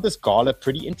I found this Gala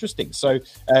pretty interesting. So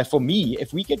for me,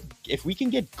 if we can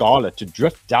get Gala to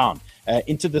drift down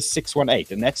into the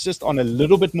 618, and that's just on a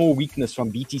little bit more weakness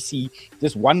from BTC,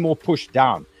 just one more push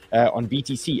down on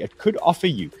BTC, it could offer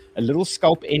you a little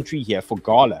scalp entry here for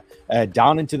Gala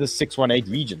down into the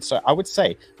 618 region. So I would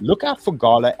say look out for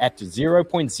Gala at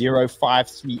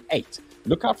 0.0538.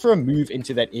 Look out for a move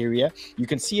into that area. You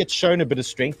can see it's shown a bit of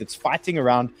strength. It's fighting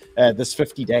around this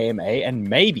 50-day MA, and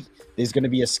maybe there's going to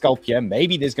be a scalp here.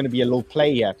 Maybe there's going to be a little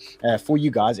play here for you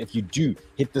guys if you do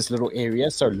hit this little area.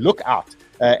 So look out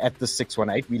at the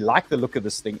 618. We like the look of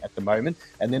this thing at the moment.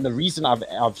 And then the reason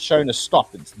I've shown a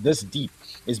stop, it's this deep,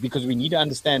 is because we need to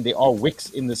understand there are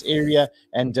wicks in this area,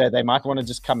 and they might want to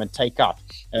just come and take out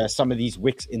some of these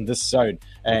wicks in this zone,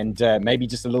 and maybe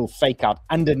just a little fake out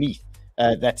underneath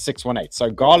that 618.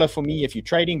 So Gala for me, if you're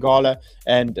trading Gala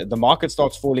and the market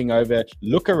starts falling over,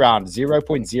 look around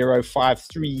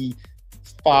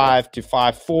 0.0535 to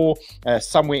 54,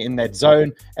 somewhere in that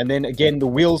zone. And then again, the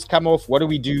wheels come off. What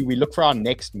do? We look for our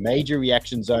next major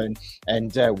reaction zone.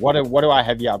 And what do I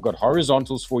have here? I've got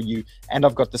horizontals for you, and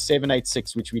I've got the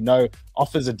 786, which we know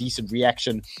offers a decent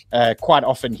reaction quite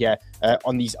often here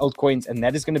on these altcoins, and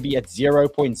that is going to be at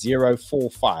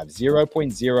 0.045.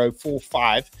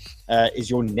 0.045 is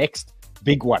your next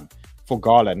big one for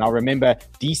Gala. Now remember,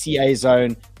 DCA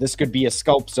zone, this could be a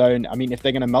scalp zone. I mean, if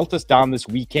they're going to melt us down this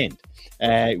weekend,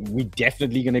 we're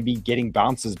definitely going to be getting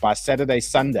bounces by Saturday,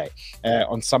 Sunday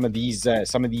on some of these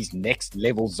next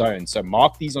level zones. So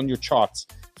mark these on your charts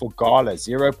for Gala,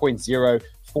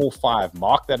 0.045.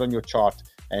 Mark that on your chart.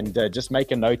 And just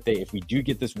make a note there, if we do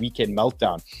get this weekend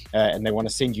meltdown and they want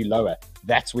to send you lower,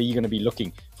 that's where you're going to be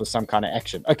looking for some kind of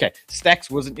action. Okay, Stacks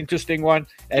was an interesting one.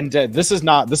 And this is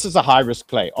a high risk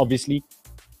play, obviously.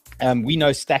 We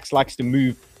know Stacks likes to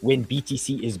move when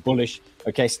BTC is bullish.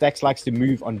 Okay, Stacks likes to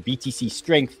move on BTC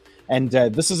strength. And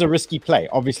this is a risky play,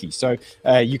 obviously. So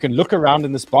you can look around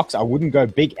in this box. I wouldn't go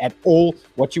big at all.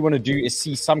 What you want to do is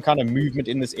see some kind of movement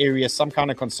in this area, some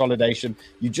kind of consolidation.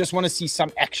 You just want to see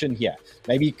some action here.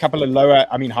 Maybe a couple of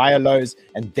higher lows,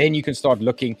 and then you can start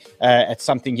looking at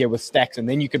something here with Stacks, and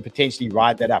then you can potentially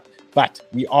ride that up. But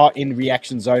we are in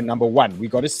reaction zone number one. We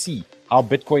got to see how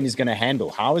Bitcoin is going to handle.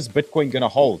 How is Bitcoin going to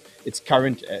hold its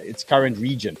current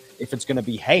region? If it's going to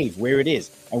behave where it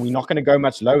is, and we're not going to go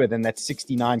much lower than that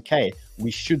 69K,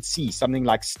 we should see something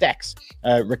like Stacks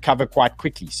recover quite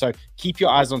quickly. So keep your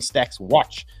eyes on Stacks.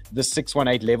 Watch the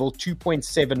 618 level,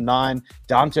 2.79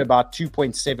 down to about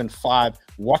 2.75.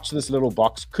 Watch this little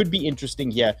box. Could be interesting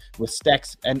here with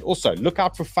Stacks. And also look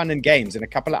out for fun and games in a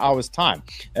couple of hours time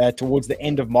towards the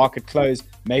end of market close.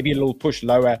 Maybe a little push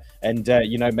lower, and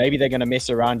maybe they're going to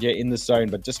mess around here in the zone,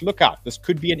 but just look out. This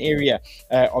could be an area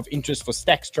of interest for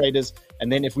Stacks traders.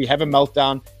 And then if we have a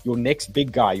meltdown, your next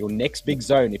big guy, your next big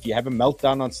zone, if you have a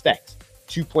meltdown on Stacks,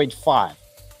 2.5,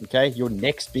 okay, your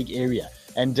next big area.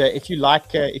 And if you like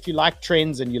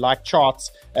trends and you like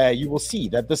charts, you will see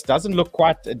that this doesn't look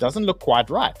quite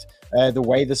right. The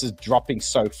way this is dropping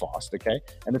so fast, okay?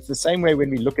 And it's the same way when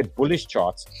we look at bullish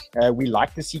charts, we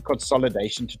like to see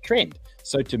consolidation to trend.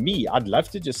 So to me, I'd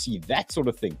love to just see that sort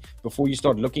of thing before you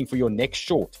start looking for your next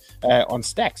short on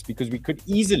Stacks, because we could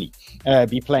easily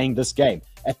be playing this game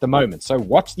at the moment. So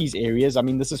watch these areas. I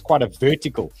mean, this is quite a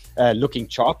vertical looking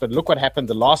chart, but look what happened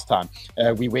the last time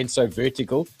we went so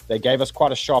vertical. They gave us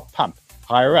quite a sharp pump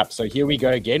higher up. So here we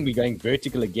go again. We're going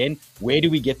vertical again. Where do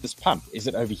we get this pump? Is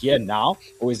it over here now,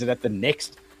 or is it at the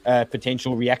next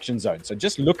potential reaction zone? So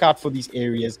just look out for these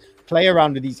areas, play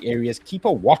around with these areas, keep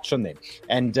a watch on them,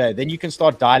 and then you can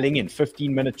start dialing in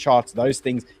 15-minute charts, those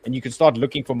things, and you can start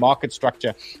looking for market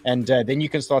structure, and then you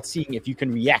can start seeing if you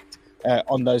can react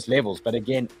on those levels. But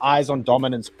again, eyes on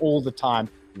dominance all the time.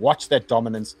 Watch that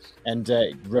dominance and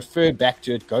refer back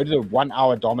to it. Go to the 1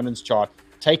 hour dominance chart,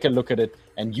 take a look at it,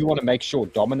 and you want to make sure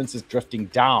dominance is drifting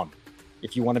down.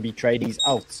 If you want to be trading these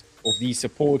alts of these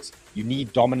supports, you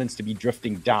need dominance to be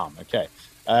drifting down. Okay,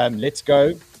 let's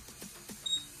go.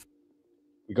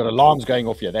 We've got alarms going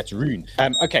off here. That's Rune.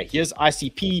 Okay, here's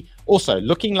ICP. Also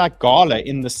looking like Gala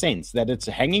in the sense that it's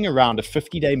hanging around a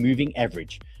 50-day moving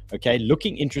average. Okay,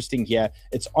 looking interesting here.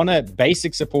 It's on a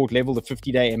basic support level, the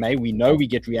 50-day MA. We know we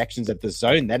get reactions at the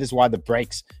zone. That is why the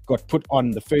breaks got put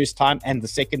on the first time and the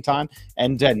second time.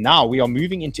 And now we are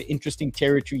moving into interesting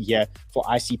territory here for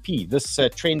ICP. This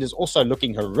trend is also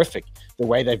looking horrific, the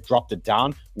way they've dropped it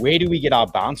down. Where do we get our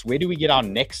bounce? Where do we get our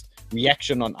next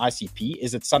reaction on ICP?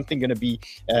 Is it something going to be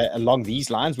along these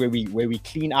lines where we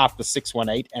clean out the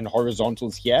 618 and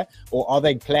horizontals here, or are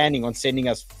they planning on sending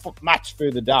us much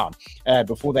further down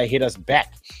before they hit us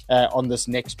back on this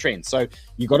next trend? So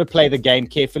you got to play the game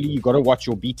carefully. You got to watch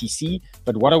your BTC.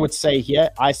 But what I would say here,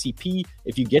 ICP,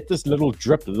 if you get this little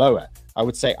drip lower, I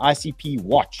would say ICP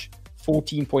watch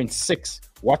 14.6.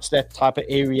 Watch that type of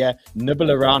area,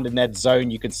 nibble around in that zone.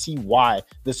 You can see why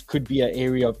this could be an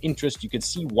area of interest. You can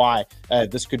see why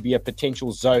this could be a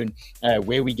potential zone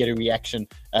where we get a reaction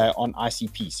on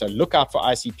ICP. So look out for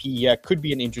ICP here. Could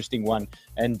be an interesting one.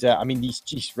 And I mean, these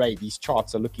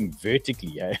charts are looking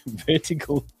vertically,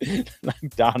 vertical,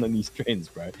 like down on these trends,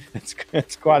 bro.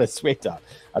 It's quite a sweat out.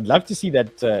 I'd love to see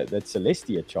that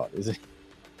Celestia chart. Is it?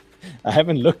 I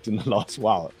haven't looked in the last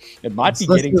while. It might be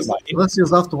getting to my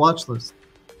Celestia's off the watch list.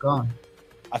 Gone.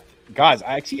 Guys,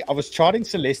 I was charting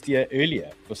Celestia earlier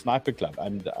for Sniper Club,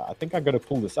 and I think I got to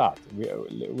pull this out.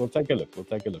 We'll take a look.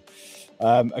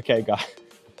 Okay, guys.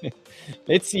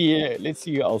 Let's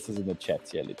see who else is in the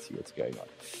chats here. Let's see what's going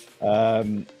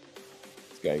on.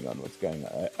 What's going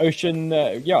on? Ocean,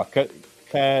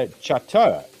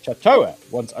 Chatoa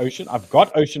wants Ocean. I've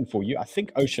got Ocean for you. I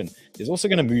think Ocean is also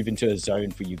going to move into a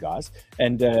zone for you guys,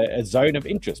 and a zone of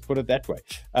interest, put it that way.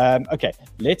 Okay,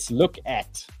 let's look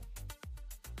at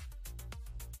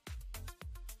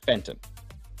Phantom.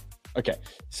 Okay,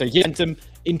 so here, Phantom,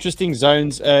 interesting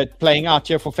zones playing out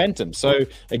here for Phantom. So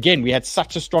again, we had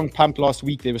such a strong pump last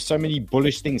week. There were so many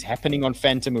bullish things happening on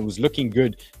Phantom. It was looking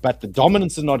good, but the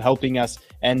dominance is not helping us.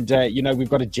 And, we've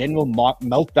got a general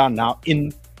meltdown now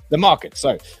in the market.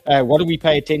 So what do we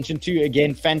pay attention to?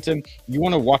 Again, Phantom, you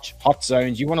want to watch hot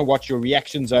zones. You want to watch your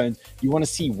reaction zones. You want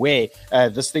to see where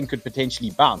this thing could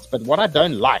potentially bounce. But what I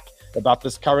don't like about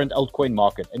this current altcoin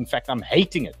market, in fact, I'm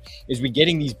hating it, is we're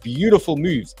getting these beautiful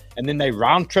moves and then they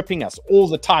round tripping us all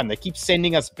the time. They keep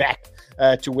sending us back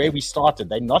to where we started.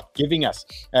 They're not giving us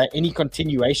any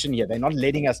continuation here. They're not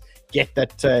letting us get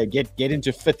that get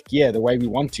into fifth gear the way we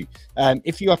want to.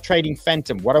 If you are trading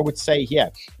Phantom, what I would say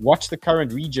here, watch the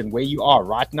current region where you are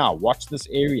right now. Watch this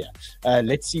area.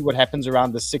 Let's see what happens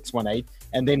around the 618.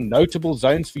 And then notable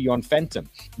zones for you on Phantom.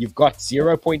 You've got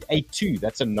 0.82.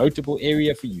 That's a notable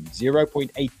area for you.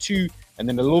 0.82. And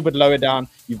then a little bit lower down,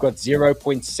 you've got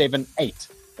 0.78.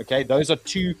 Okay, those are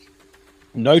two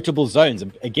notable zones.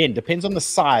 And again, depends on the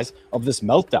size of this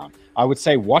meltdown. I would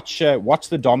say watch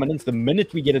the dominance. The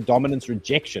minute we get a dominance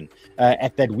rejection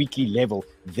at that weekly level,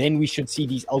 then we should see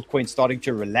these altcoins starting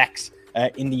to relax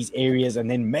in these areas, and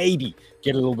then maybe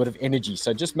get a little bit of energy.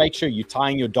 So just make sure you're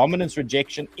tying your dominance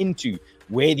rejection into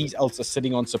where these alts are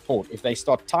sitting on support. If they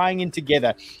start tying in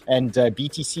together and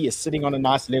BTC is sitting on a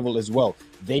nice level as well,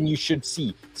 then you should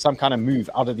see some kind of move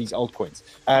out of these altcoins.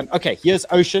 Okay, here's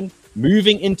Ocean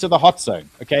moving into the hot zone.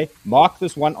 Okay, mark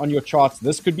this one on your charts.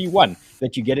 This could be one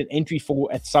that you get an entry for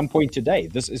at some point today.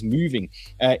 This is moving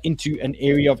into an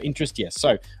area of interest here.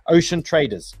 So Ocean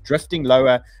traders drifting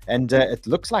lower, and it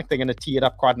looks like they're going to tee it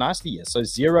up quite nicely here. So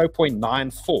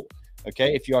 0.94.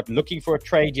 Okay, if you are looking for a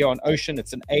trade here on Ocean,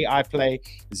 it's an AI play,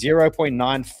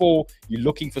 0.94. You're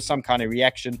looking for some kind of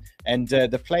reaction, and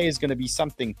the play is going to be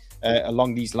something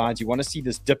along these lines. You want to see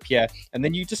this dip here, and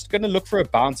then you're just going to look for a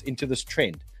bounce into this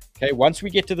trend. Okay, once we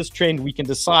get to this trend, we can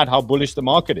decide how bullish the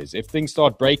market is. If things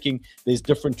start breaking, there's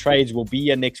different trades. We'll be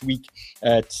here next week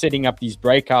setting up these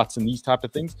breakouts and these type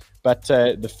of things. But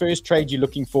the first trade you're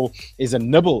looking for is a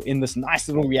nibble in this nice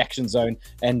little reaction zone.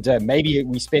 And maybe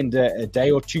we spend a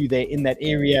day or two there in that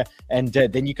area. And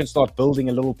then you can start building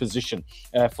a little position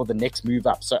for the next move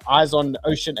up. So eyes on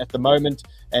Ocean at the moment,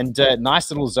 and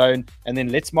nice little zone. And then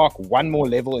let's mark one more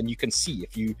level, and you can see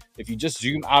if you just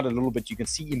zoom out a little bit, you can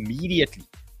see immediately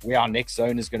where our next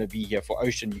zone is going to be here for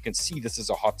Ocean. You can see this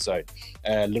is a hot zone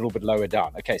a little bit lower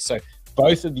down. Okay, so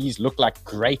both of these look like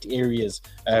great areas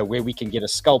where we can get a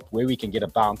scalp, where we can get a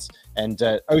bounce. And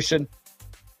Ocean,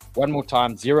 one more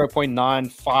time,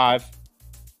 0.95,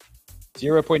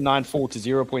 0.94 to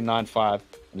 0.95, a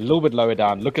little bit lower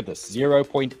down. Look at this,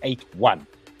 0.81.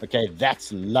 Okay,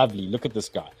 that's lovely. Look at this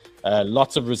guy.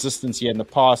 Lots of resistance here in the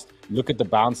past. Look at the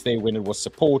bounce there when it was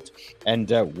support, and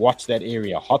watch that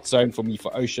area. Hot zone for me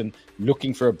for Ocean,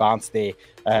 looking for a bounce there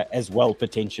as well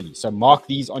potentially. So mark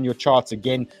these on your charts.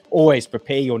 Again, always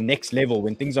prepare your next level.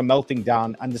 When things are melting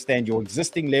down, understand your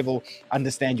existing level,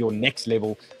 understand your next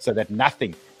level, so that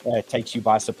nothing takes you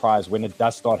by surprise when it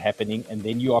does start happening, and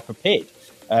then you are prepared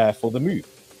for the move.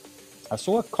 I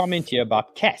saw a comment here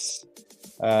about CAS.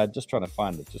 Just trying to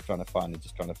find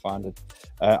it.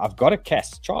 I've got a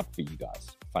CAS chart for you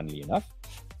guys, funnily enough.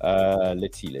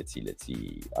 Let's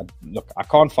see. Look, I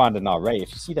can't find it now. Ray,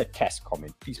 if you see that CAS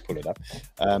comment, please pull it up.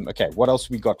 Okay, what else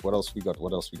we got?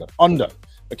 Ondo.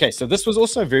 Okay, so this was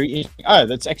also very interesting. Oh,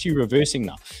 that's actually reversing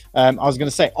now. I was going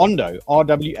to say Ondo,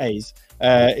 RWAs,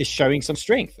 is showing some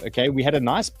strength. Okay, we had a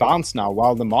nice bounce now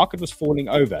while the market was falling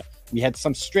over. We had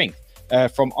some strength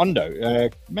from Ondo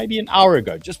maybe an hour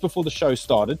ago, just before the show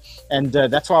started, and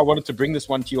that's why I wanted to bring this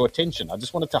one to your attention. I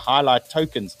just wanted to highlight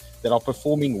tokens that are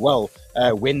performing well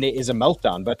when there is a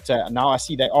meltdown, but now I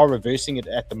see they are reversing it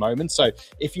at the moment. So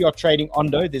if you are trading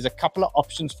Ondo, there's a couple of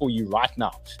options for you right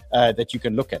now that you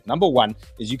can look at. Number one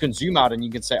is you can zoom out and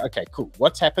you can say, okay, cool,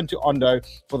 what's happened to Ondo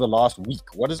for the last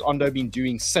week? What has Ondo been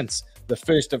doing since the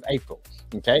 1st of April?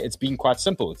 Okay, it's been quite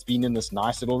simple. It's been in this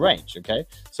nice little range. Okay,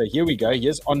 so here we go.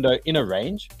 Here's Ondo in a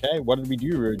range. Okay, what did we do?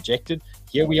 We rejected.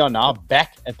 Here we are now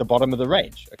back at the bottom of the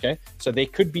range. Okay, so there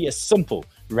could be a simple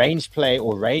range play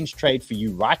or range trade for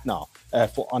you right now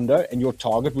for Ondo, and your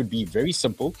target would be very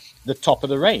simple, the top of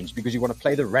the range, because you want to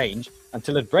play the range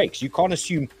until it breaks. You can't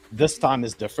assume this time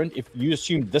is different. If you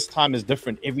assume this time is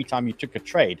different every time you took a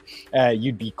trade,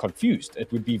 you'd be confused.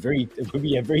 It would be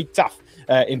a very tough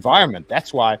environment.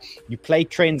 That's why you play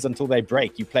trends until they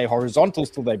break. You play horizontals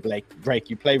till they break.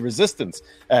 You play resistance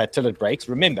till it breaks.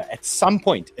 Remember, at some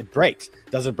point it breaks.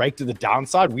 Does it break to the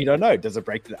downside? We don't know. Does it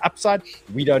break to the upside?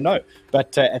 We don't know.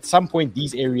 But at some point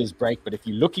these areas break. But if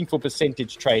you're looking for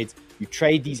percentage trades, you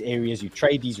trade these areas, you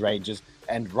trade these ranges.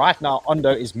 And right now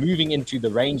Ondo is moving into the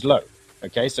range low.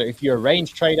 Okay, so if you're a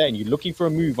range trader and you're looking for a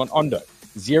move on Ondo,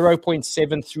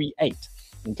 0.738.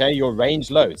 Okay, your range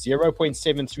low,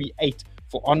 0.738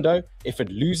 for Ondo. If it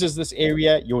loses this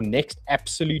area, your next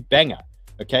absolute banger,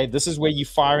 okay, this is where you're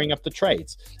firing up the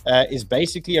trades, is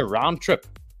basically a round trip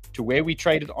to where we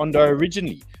traded Ondo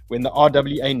originally when the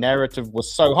RWA narrative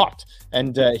was so hot.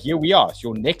 And here we are. So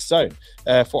your next zone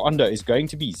for Ondo is going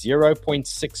to be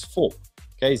 0.64.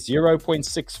 Okay,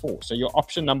 0.64. So your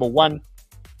option number one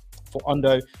for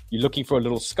Ondo, you're looking for a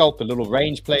little scalp, a little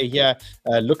range play here.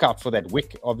 Look out for that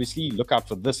wick, obviously. Look out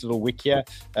for this little wick here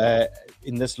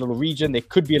in this little region. There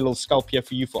could be a little scalp here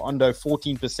for you for Ondo,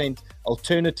 14%.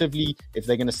 Alternatively, if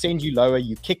they're going to send you lower,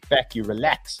 you kick back, you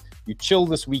relax, you chill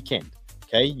this weekend.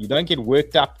 Okay, you don't get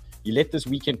worked up. You let this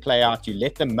weekend play out. You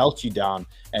let them melt you down,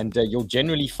 and you'll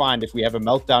generally find if we have a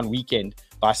meltdown weekend,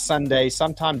 by Sunday,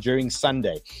 sometime during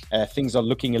Sunday, things are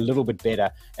looking a little bit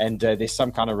better, and there's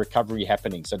some kind of recovery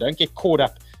happening. So don't get caught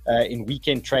up in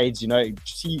weekend trades. You know,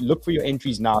 look for your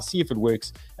entries now, see if it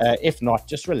works. If not,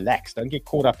 just relax. Don't get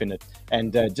caught up in it,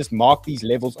 and just mark these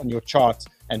levels on your charts.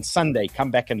 And Sunday,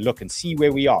 come back and look and see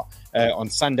where we are. On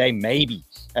Sunday, maybe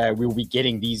we'll be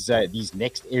getting these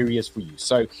next areas for you.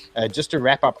 So just to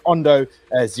wrap up, Ondo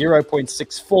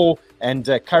 0.64, and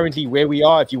currently where we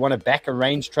are, if you want to back a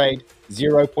range trade,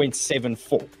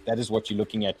 0.74. That is what you're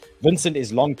looking at. Vincent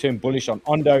is long-term bullish on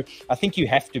Ondo. I think you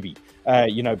have to be.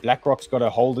 You know, BlackRock's got a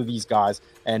hold of these guys,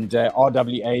 and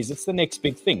RWAs, it's the next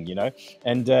big thing, you know.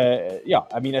 And yeah,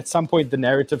 I mean, at some point the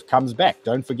narrative comes back.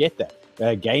 Don't forget that.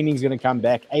 Gaming's going to come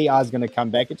back. AI is going to come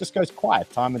back. It just goes quiet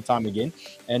time and time again.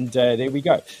 And there we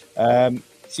go.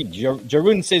 See,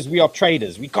 Jarun says we are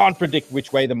traders. We can't predict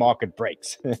which way the market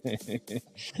breaks.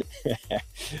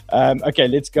 Okay,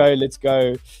 let's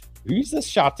go. Who's this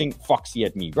shouting Foxy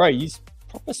at me? Bro, he's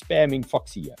proper spamming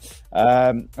Foxy here.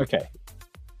 Okay.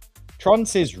 Tron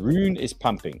says Rune is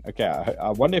pumping. Okay,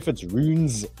 I wonder if it's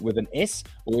Runes with an S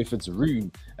or if it's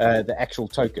Rune, the actual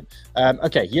token.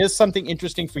 Okay, here's something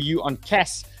interesting for you on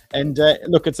CAS. And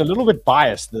look, it's a little bit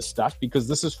biased, this stuff, because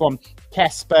this is from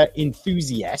Casper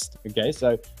Enthusiast. Okay,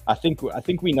 so I think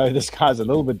we know this guy's a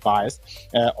little bit biased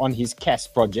on his CAS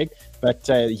project, but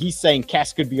he's saying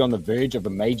CAS could be on the verge of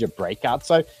a major breakout.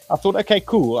 So I thought, okay,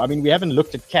 cool. I mean, we haven't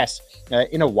looked at CAS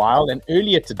in a while, and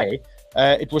earlier today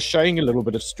it was showing a little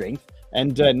bit of strength.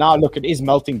 And now, look, it is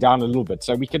melting down a little bit.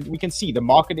 So we can see the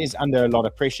market is under a lot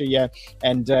of pressure here.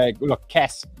 And look,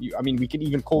 CAS, I mean, we can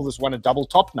even call this one a double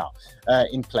top now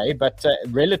in play. But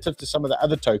relative to some of the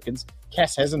other tokens,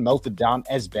 CAS hasn't melted down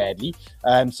as badly.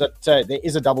 So there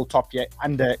is a double top here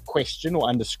under question or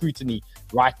under scrutiny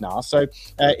right now. So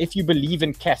if you believe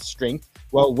in CAS strength,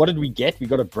 well, what did we get? We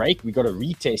got a break. We got a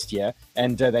retest here,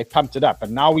 and they pumped it up.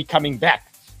 And now we're coming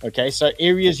back. Okay, so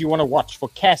areas you want to watch for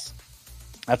CAS.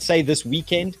 I'd say this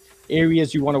weekend,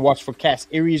 areas you want to watch for CAS,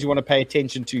 areas you want to pay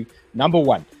attention to. Number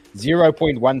 1,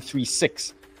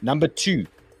 0.136. Number 2,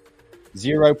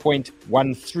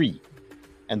 0.13.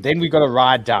 And then we got to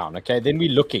ride down. Okay, then we're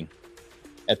looking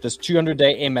at this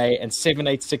 200-day MA and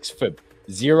 786 fib,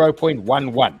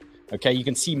 0.11. Okay, you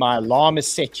can see my alarm is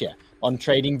set here on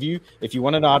TradingView. If you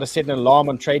want to know how to set an alarm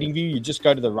on TradingView, you just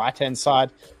go to the right-hand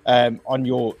side on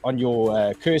your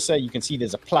cursor. You can see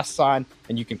there's a plus sign,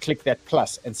 and you can click that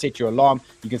plus and set your alarm.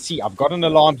 You can see I've got an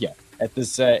alarm here at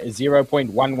this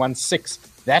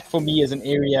 0.116. That for me is an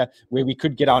area where we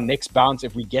could get our next bounce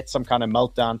if we get some kind of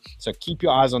meltdown. So keep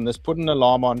your eyes on this. Put an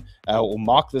alarm on or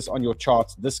mark this on your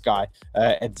charts. This guy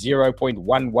at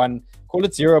 0.11. Call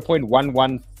it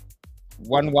 0.11111.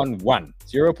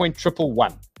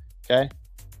 0.111. Okay,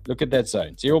 look at that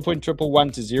zone,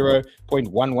 0.111 to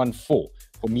 0.114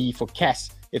 for me, for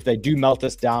CAS. If they do melt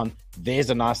us down,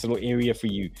 there's a nice little area for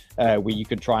you where you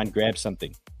can try and grab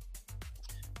something.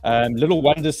 Little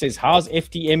Wonder says, how's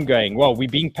FTM going? Well, we're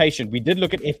being patient. We did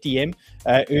look at FTM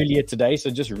earlier today, so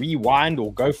just rewind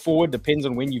or go forward, depends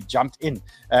on when you've jumped in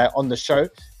on the show,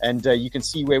 and you can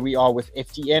see where we are with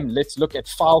FTM. Let's look at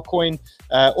Filecoin,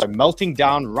 melting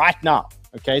down right now.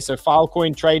 Okay, so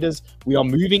Filecoin traders, we are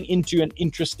moving into an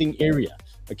interesting area.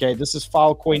 Okay, this is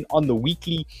Filecoin on the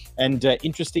weekly, and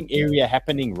interesting area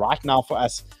happening right now for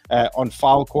us on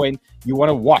Filecoin. You want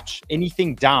to watch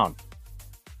anything down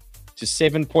to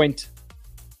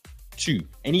 7.2.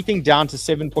 Anything down to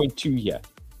 7.2 here.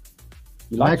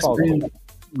 You like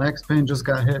Max Payne just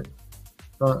got hit.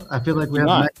 But I feel like we have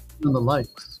Max on the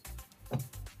likes.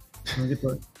 Can we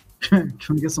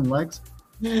get some likes?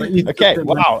 Okay,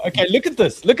 wow. Okay, look at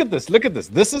this. Look at this. Look at this.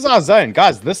 This is our zone,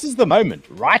 guys. This is the moment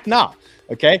right now.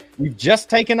 Okay, we've just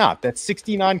taken out that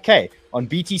 69K on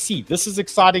BTC. This is an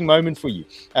exciting moment for you.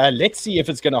 Let's see if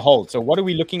it's going to hold. So what are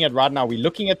we looking at right now? We're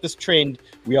looking at this trend.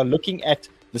 We are looking at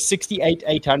the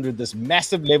 68,800, this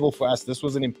massive level for us. This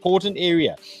was an important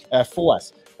area for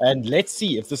us. And let's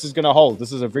see if this is going to hold.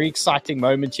 This is a very exciting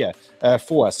moment here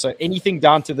for us. So anything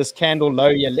down to this candle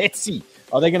low here, let's see.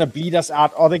 Are they going to bleed us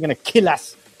out? Are they going to kill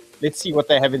us? Let's see what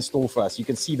they have in store for us. You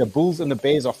can see the bulls and the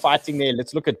bears are fighting there.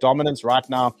 Let's look at dominance right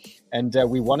now. And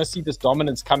we want to see this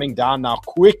dominance coming down now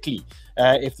quickly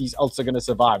if these alts are going to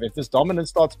survive. If this dominance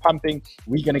starts pumping,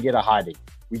 we're going to get a hiding.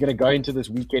 We're going to go into this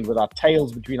weekend with our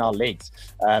tails between our legs.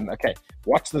 Okay,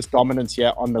 watch this dominance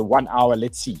here on the 1 hour.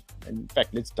 Let's see. In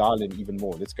fact, let's dial in even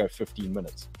more. Let's go 15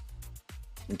 minutes.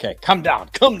 Okay, come down,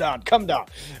 come down, come down.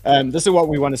 This is what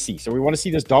we want to see. So we want to see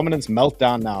this dominance melt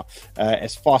down now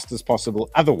as fast as possible.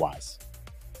 Otherwise,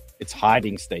 it's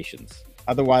hiding stations.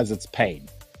 Otherwise, it's pain.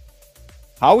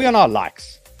 How are we on our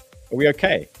likes? Are we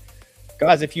okay?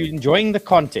 Guys, if you're enjoying the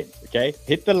content, okay,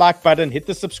 hit the like button, hit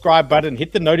the subscribe button,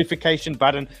 hit the notification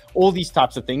button, all these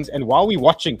types of things. And while we're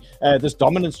watching this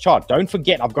dominance chart, don't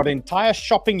forget, I've got an entire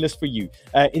shopping list for you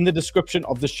in the description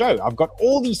of the show. I've got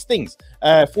all these things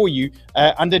for you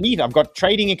underneath. I've got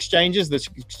trading exchanges, the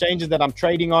exchanges that I'm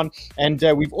trading on. And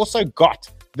we've also got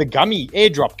the GUMMY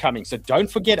airdrop coming. So don't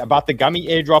forget about the GUMMY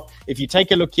airdrop. If you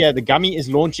take a look here, the GUMMY is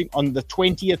launching on the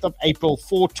 20th of April,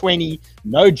 420.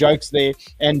 No jokes there.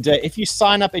 And if you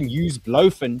sign up and use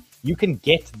Blowfin, you can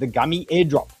get the GUMMY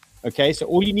airdrop. Okay, so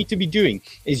all you need to be doing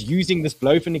is using this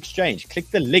Blowfin exchange.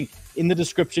 Click the link in the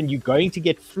description. You're going to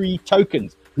get free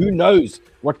tokens. Who knows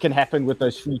what can happen with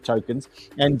those free tokens?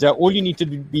 And all you need to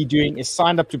be doing is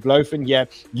sign up to Blowfin here.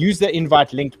 Use the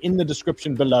invite link in the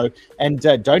description below. And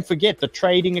don't forget the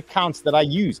trading accounts that I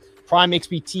use. Prime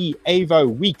XBT,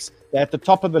 Avo, WEEX. They're at the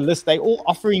top of the list. They're all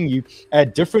offering you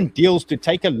different deals to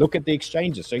take a look at the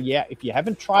exchanges. So yeah, if you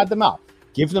haven't tried them out,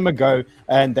 give them a go.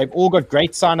 And they've all got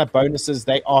great sign-up bonuses.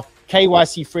 They are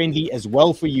KYC friendly as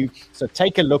well for you. So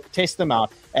take a look, test them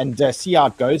out, and see how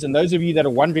it goes. And those of you that are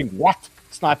wondering what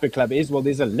Sniper Club is, well,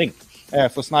 there's a link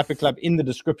for Sniper Club in the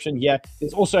description here.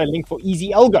 There's also a link for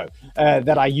Easy Algo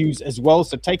that I use as well.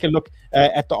 So take a look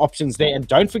at the options there. And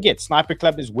don't forget, Sniper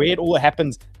Club is where it all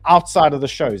happens outside of the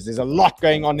shows. There's a lot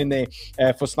going on in there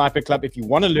for Sniper Club. If you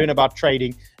want to learn about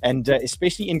trading, and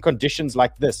especially in conditions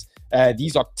like this,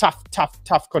 these are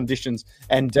tough conditions.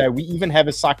 And we even have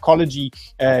a psychology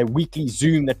weekly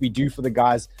Zoom that we do for the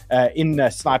guys in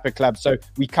Sniper Club. So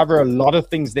we cover a lot of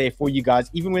things there for you guys.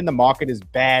 Even when the market is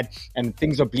bad and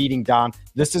things are bleeding down,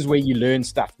 this is where you learn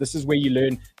stuff. This is where you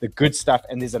learn the good stuff.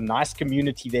 And there's a nice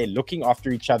community there looking after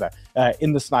each other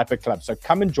in the Sniper Club. So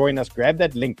come and join us. Grab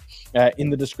that link in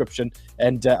the description.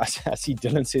 And I see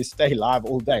Dylan says, stay live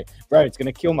all day. Bro, it's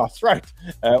going to kill my throat,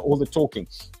 all the talking.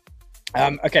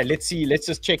 Okay, let's see. Let's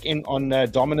just check in on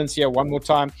dominance here one more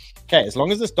time. Okay, as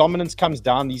long as this dominance comes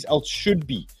down, these alts should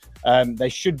be, they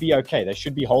should be okay. They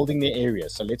should be holding their area.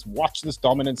 So let's watch this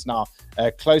dominance now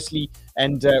closely.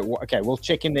 And okay, we'll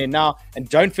check in there now. And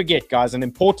don't forget, guys, an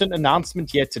important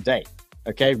announcement here today.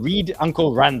 Okay, read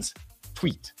Uncle Run's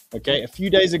tweet. Okay, a few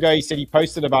days ago, he said he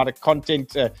posted about a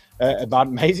content, about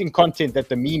amazing content that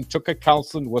the meme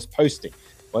𝗪𝗪𝗪𝗪 was posting.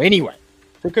 Well, anyway,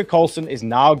 𝗪𝗪𝗪𝗪𝗪 is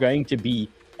now going to be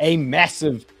a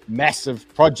massive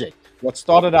project. What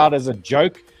started out as a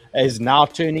joke is now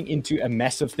turning into a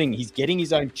massive thing. He's getting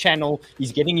his own channel.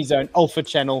 He's getting his own alpha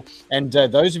channel. And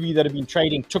those of you that have been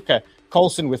trading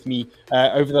𝗪𝗪𝗪𝗪𝗪 with me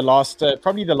over the last,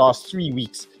 probably the last 3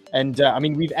 weeks. And I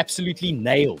mean, we've absolutely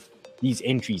nailed these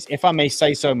entries, if I may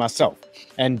say so myself.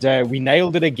 And we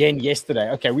nailed it again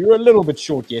yesterday. Okay, we were a little bit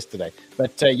short yesterday,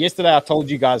 but yesterday I told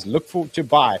you guys, look to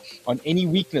buy on any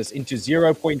weakness into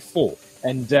 0.4.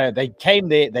 And they came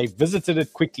there, they visited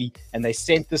it quickly, and they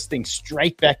sent this thing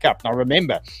straight back up. Now,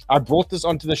 remember, I brought this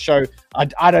onto the show.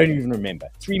 I don't even remember.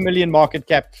 3 million market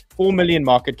cap, 4 million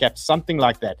market cap, something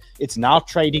like that. It's now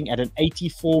trading at an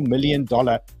 $84 million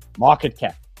market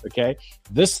cap, okay?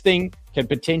 This thing can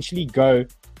potentially go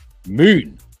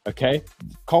moon, okay?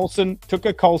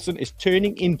 𝗪𝗪𝗪𝗪𝗪 is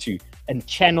turning into a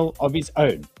channel of his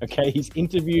own, okay? He's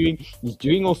interviewing, he's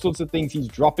doing all sorts of things, he's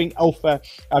dropping alpha.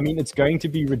 I mean, it's going to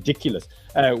be ridiculous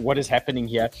what is happening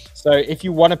here. So if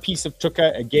you want a piece of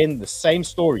𝗪𝗪𝗪𝗪, again, the same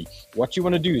story. What you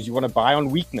want to do is you want to buy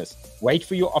on weakness, wait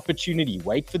for your opportunity,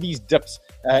 wait for these dips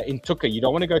in 𝗪𝗪𝗪𝗪. You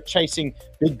don't want to go chasing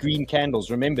big green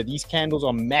candles. Remember, these candles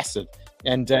are massive,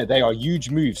 and they are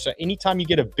huge moves. So anytime you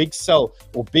get a big sell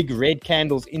or big red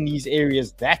candles in these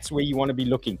areas, that's where you want to be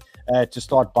looking to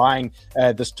start buying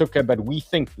this 𝗪𝗪𝗪𝗪. But we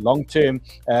think long term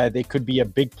there could be a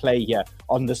big play here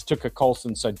on this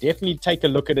𝗪𝗪𝗪𝗪𝗪. So definitely take a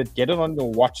look at it, get it on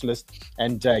your watch list,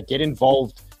 and get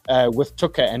involved with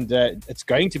𝗪𝗪𝗪𝗪. And it's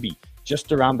going to be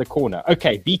just around the corner.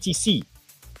 Okay, BTC,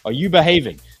 are you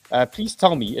behaving? Please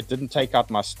tell me it didn't take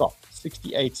out my stop.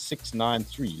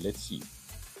 68,693. Let's see.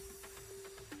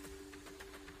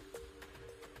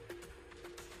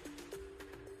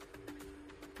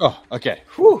 Oh, okay.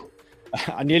 Whew.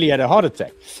 I nearly had a heart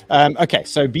attack. Okay,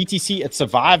 so BTC, it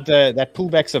survived, that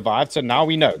pullback survived. So now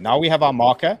we know. Now we have our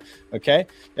marker, okay?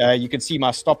 You can see my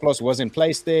stop loss was in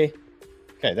place there.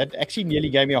 Okay, that actually nearly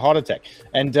gave me a heart attack.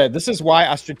 And this is why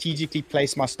I strategically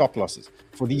place my stop losses,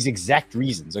 for these exact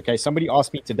reasons, okay? Somebody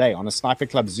asked me today on a Sniper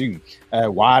Club Zoom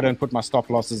why I don't put my stop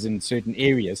losses in certain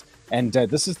areas. And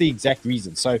this is the exact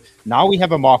reason. So now we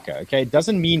have a marker, okay? It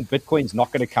doesn't mean Bitcoin's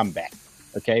not going to come back.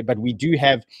 Okay, but we do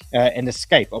have an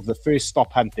escape of the first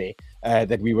stop hunt there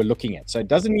that we were looking at. So it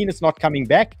doesn't mean it's not coming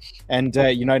back. And,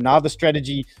 you know, now the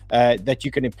strategy that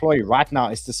you can employ right now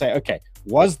is to say, okay,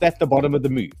 was that the bottom of the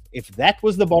move? If that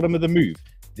was the bottom of the move,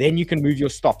 then you can move your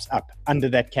stops up under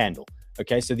that candle.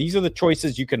 Okay, so these are the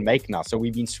choices you can make now. So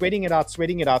we've been sweating it out,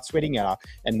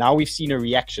 and now we've seen a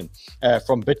reaction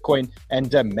from Bitcoin,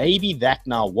 and maybe that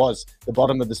now was the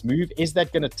bottom of this move. Is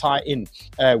that going to tie in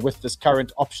with this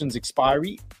current options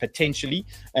expiry? Potentially.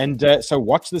 And so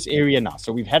watch this area now.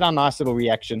 So we've had our nice little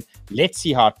reaction. Let's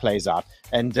see how it plays out.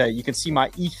 And you can see my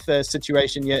ETH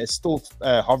situation here is still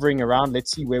hovering around.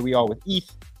 Let's see where we are with ETH.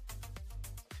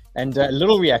 And a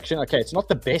little reaction. Okay, it's not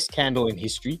the best candle in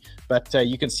history, but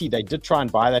you can see they did try and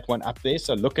buy that one up there.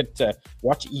 So look at,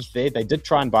 watch ETH there. They did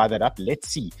try and buy that up. Let's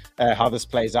see how this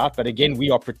plays out. But again, we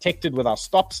are protected with our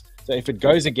stops. So if it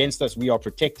goes against us, we are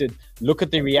protected. Look at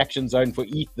the reaction zone for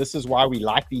ETH. This is why we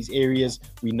like these areas.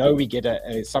 We know we get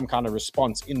some kind of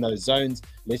response in those zones.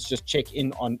 Let's just check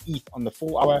in on ETH on the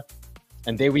 4 hour.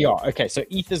 And there we are. Okay, so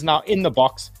ETH is now in the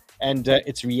box. And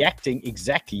it's reacting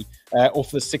exactly off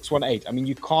the 618. I mean,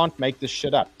 you can't make this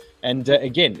shit up. And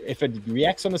again, if it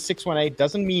reacts on a 618,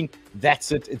 doesn't mean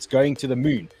that's it. It's going to the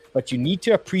moon. But you need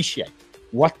to appreciate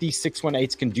what these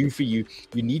 618s can do for you.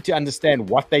 You need to understand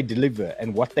what they deliver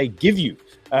and what they give you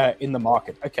in the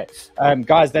market. Okay,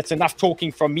 guys, that's enough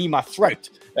talking from me. My throat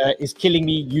is killing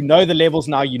me. You know the levels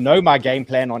now. You know my game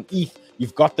plan on ETH.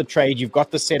 You've got the trade. You've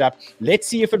got the setup. Let's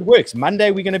see if it works.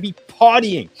 Monday, we're going to be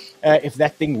partying if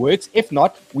that thing works. If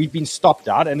not, we've been stopped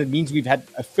out, and it means we've had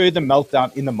a further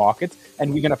meltdown in the market,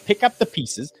 and we're going to pick up the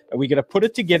pieces, and we're going to put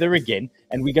it together again,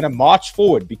 and we're going to march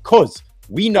forward because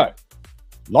we know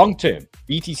long-term,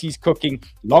 BTC's cooking.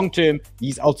 Long-term,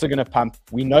 these alts are going to pump.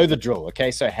 We know the drill,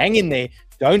 okay? So hang in there.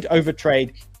 Don't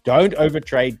overtrade. Don't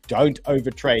overtrade. Don't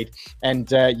overtrade. And,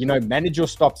 you know, manage your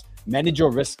stops, manage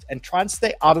your risks, and try and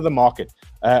stay out of the market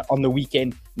on the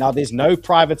weekend. Now, there's no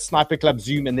private Sniper Club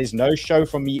Zoom, and there's no show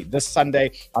from me this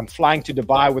Sunday. I'm flying to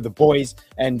Dubai with the boys,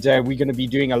 and we're going to be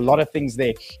doing a lot of things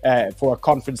there for a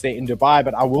conference there in Dubai.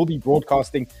 But I will be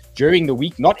broadcasting during the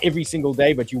week, not every single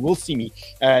day, but you will see me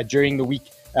during the week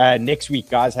next week,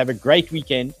 guys. Have a great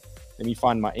weekend. Let me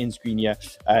find my end screen here.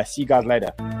 See you guys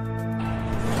later.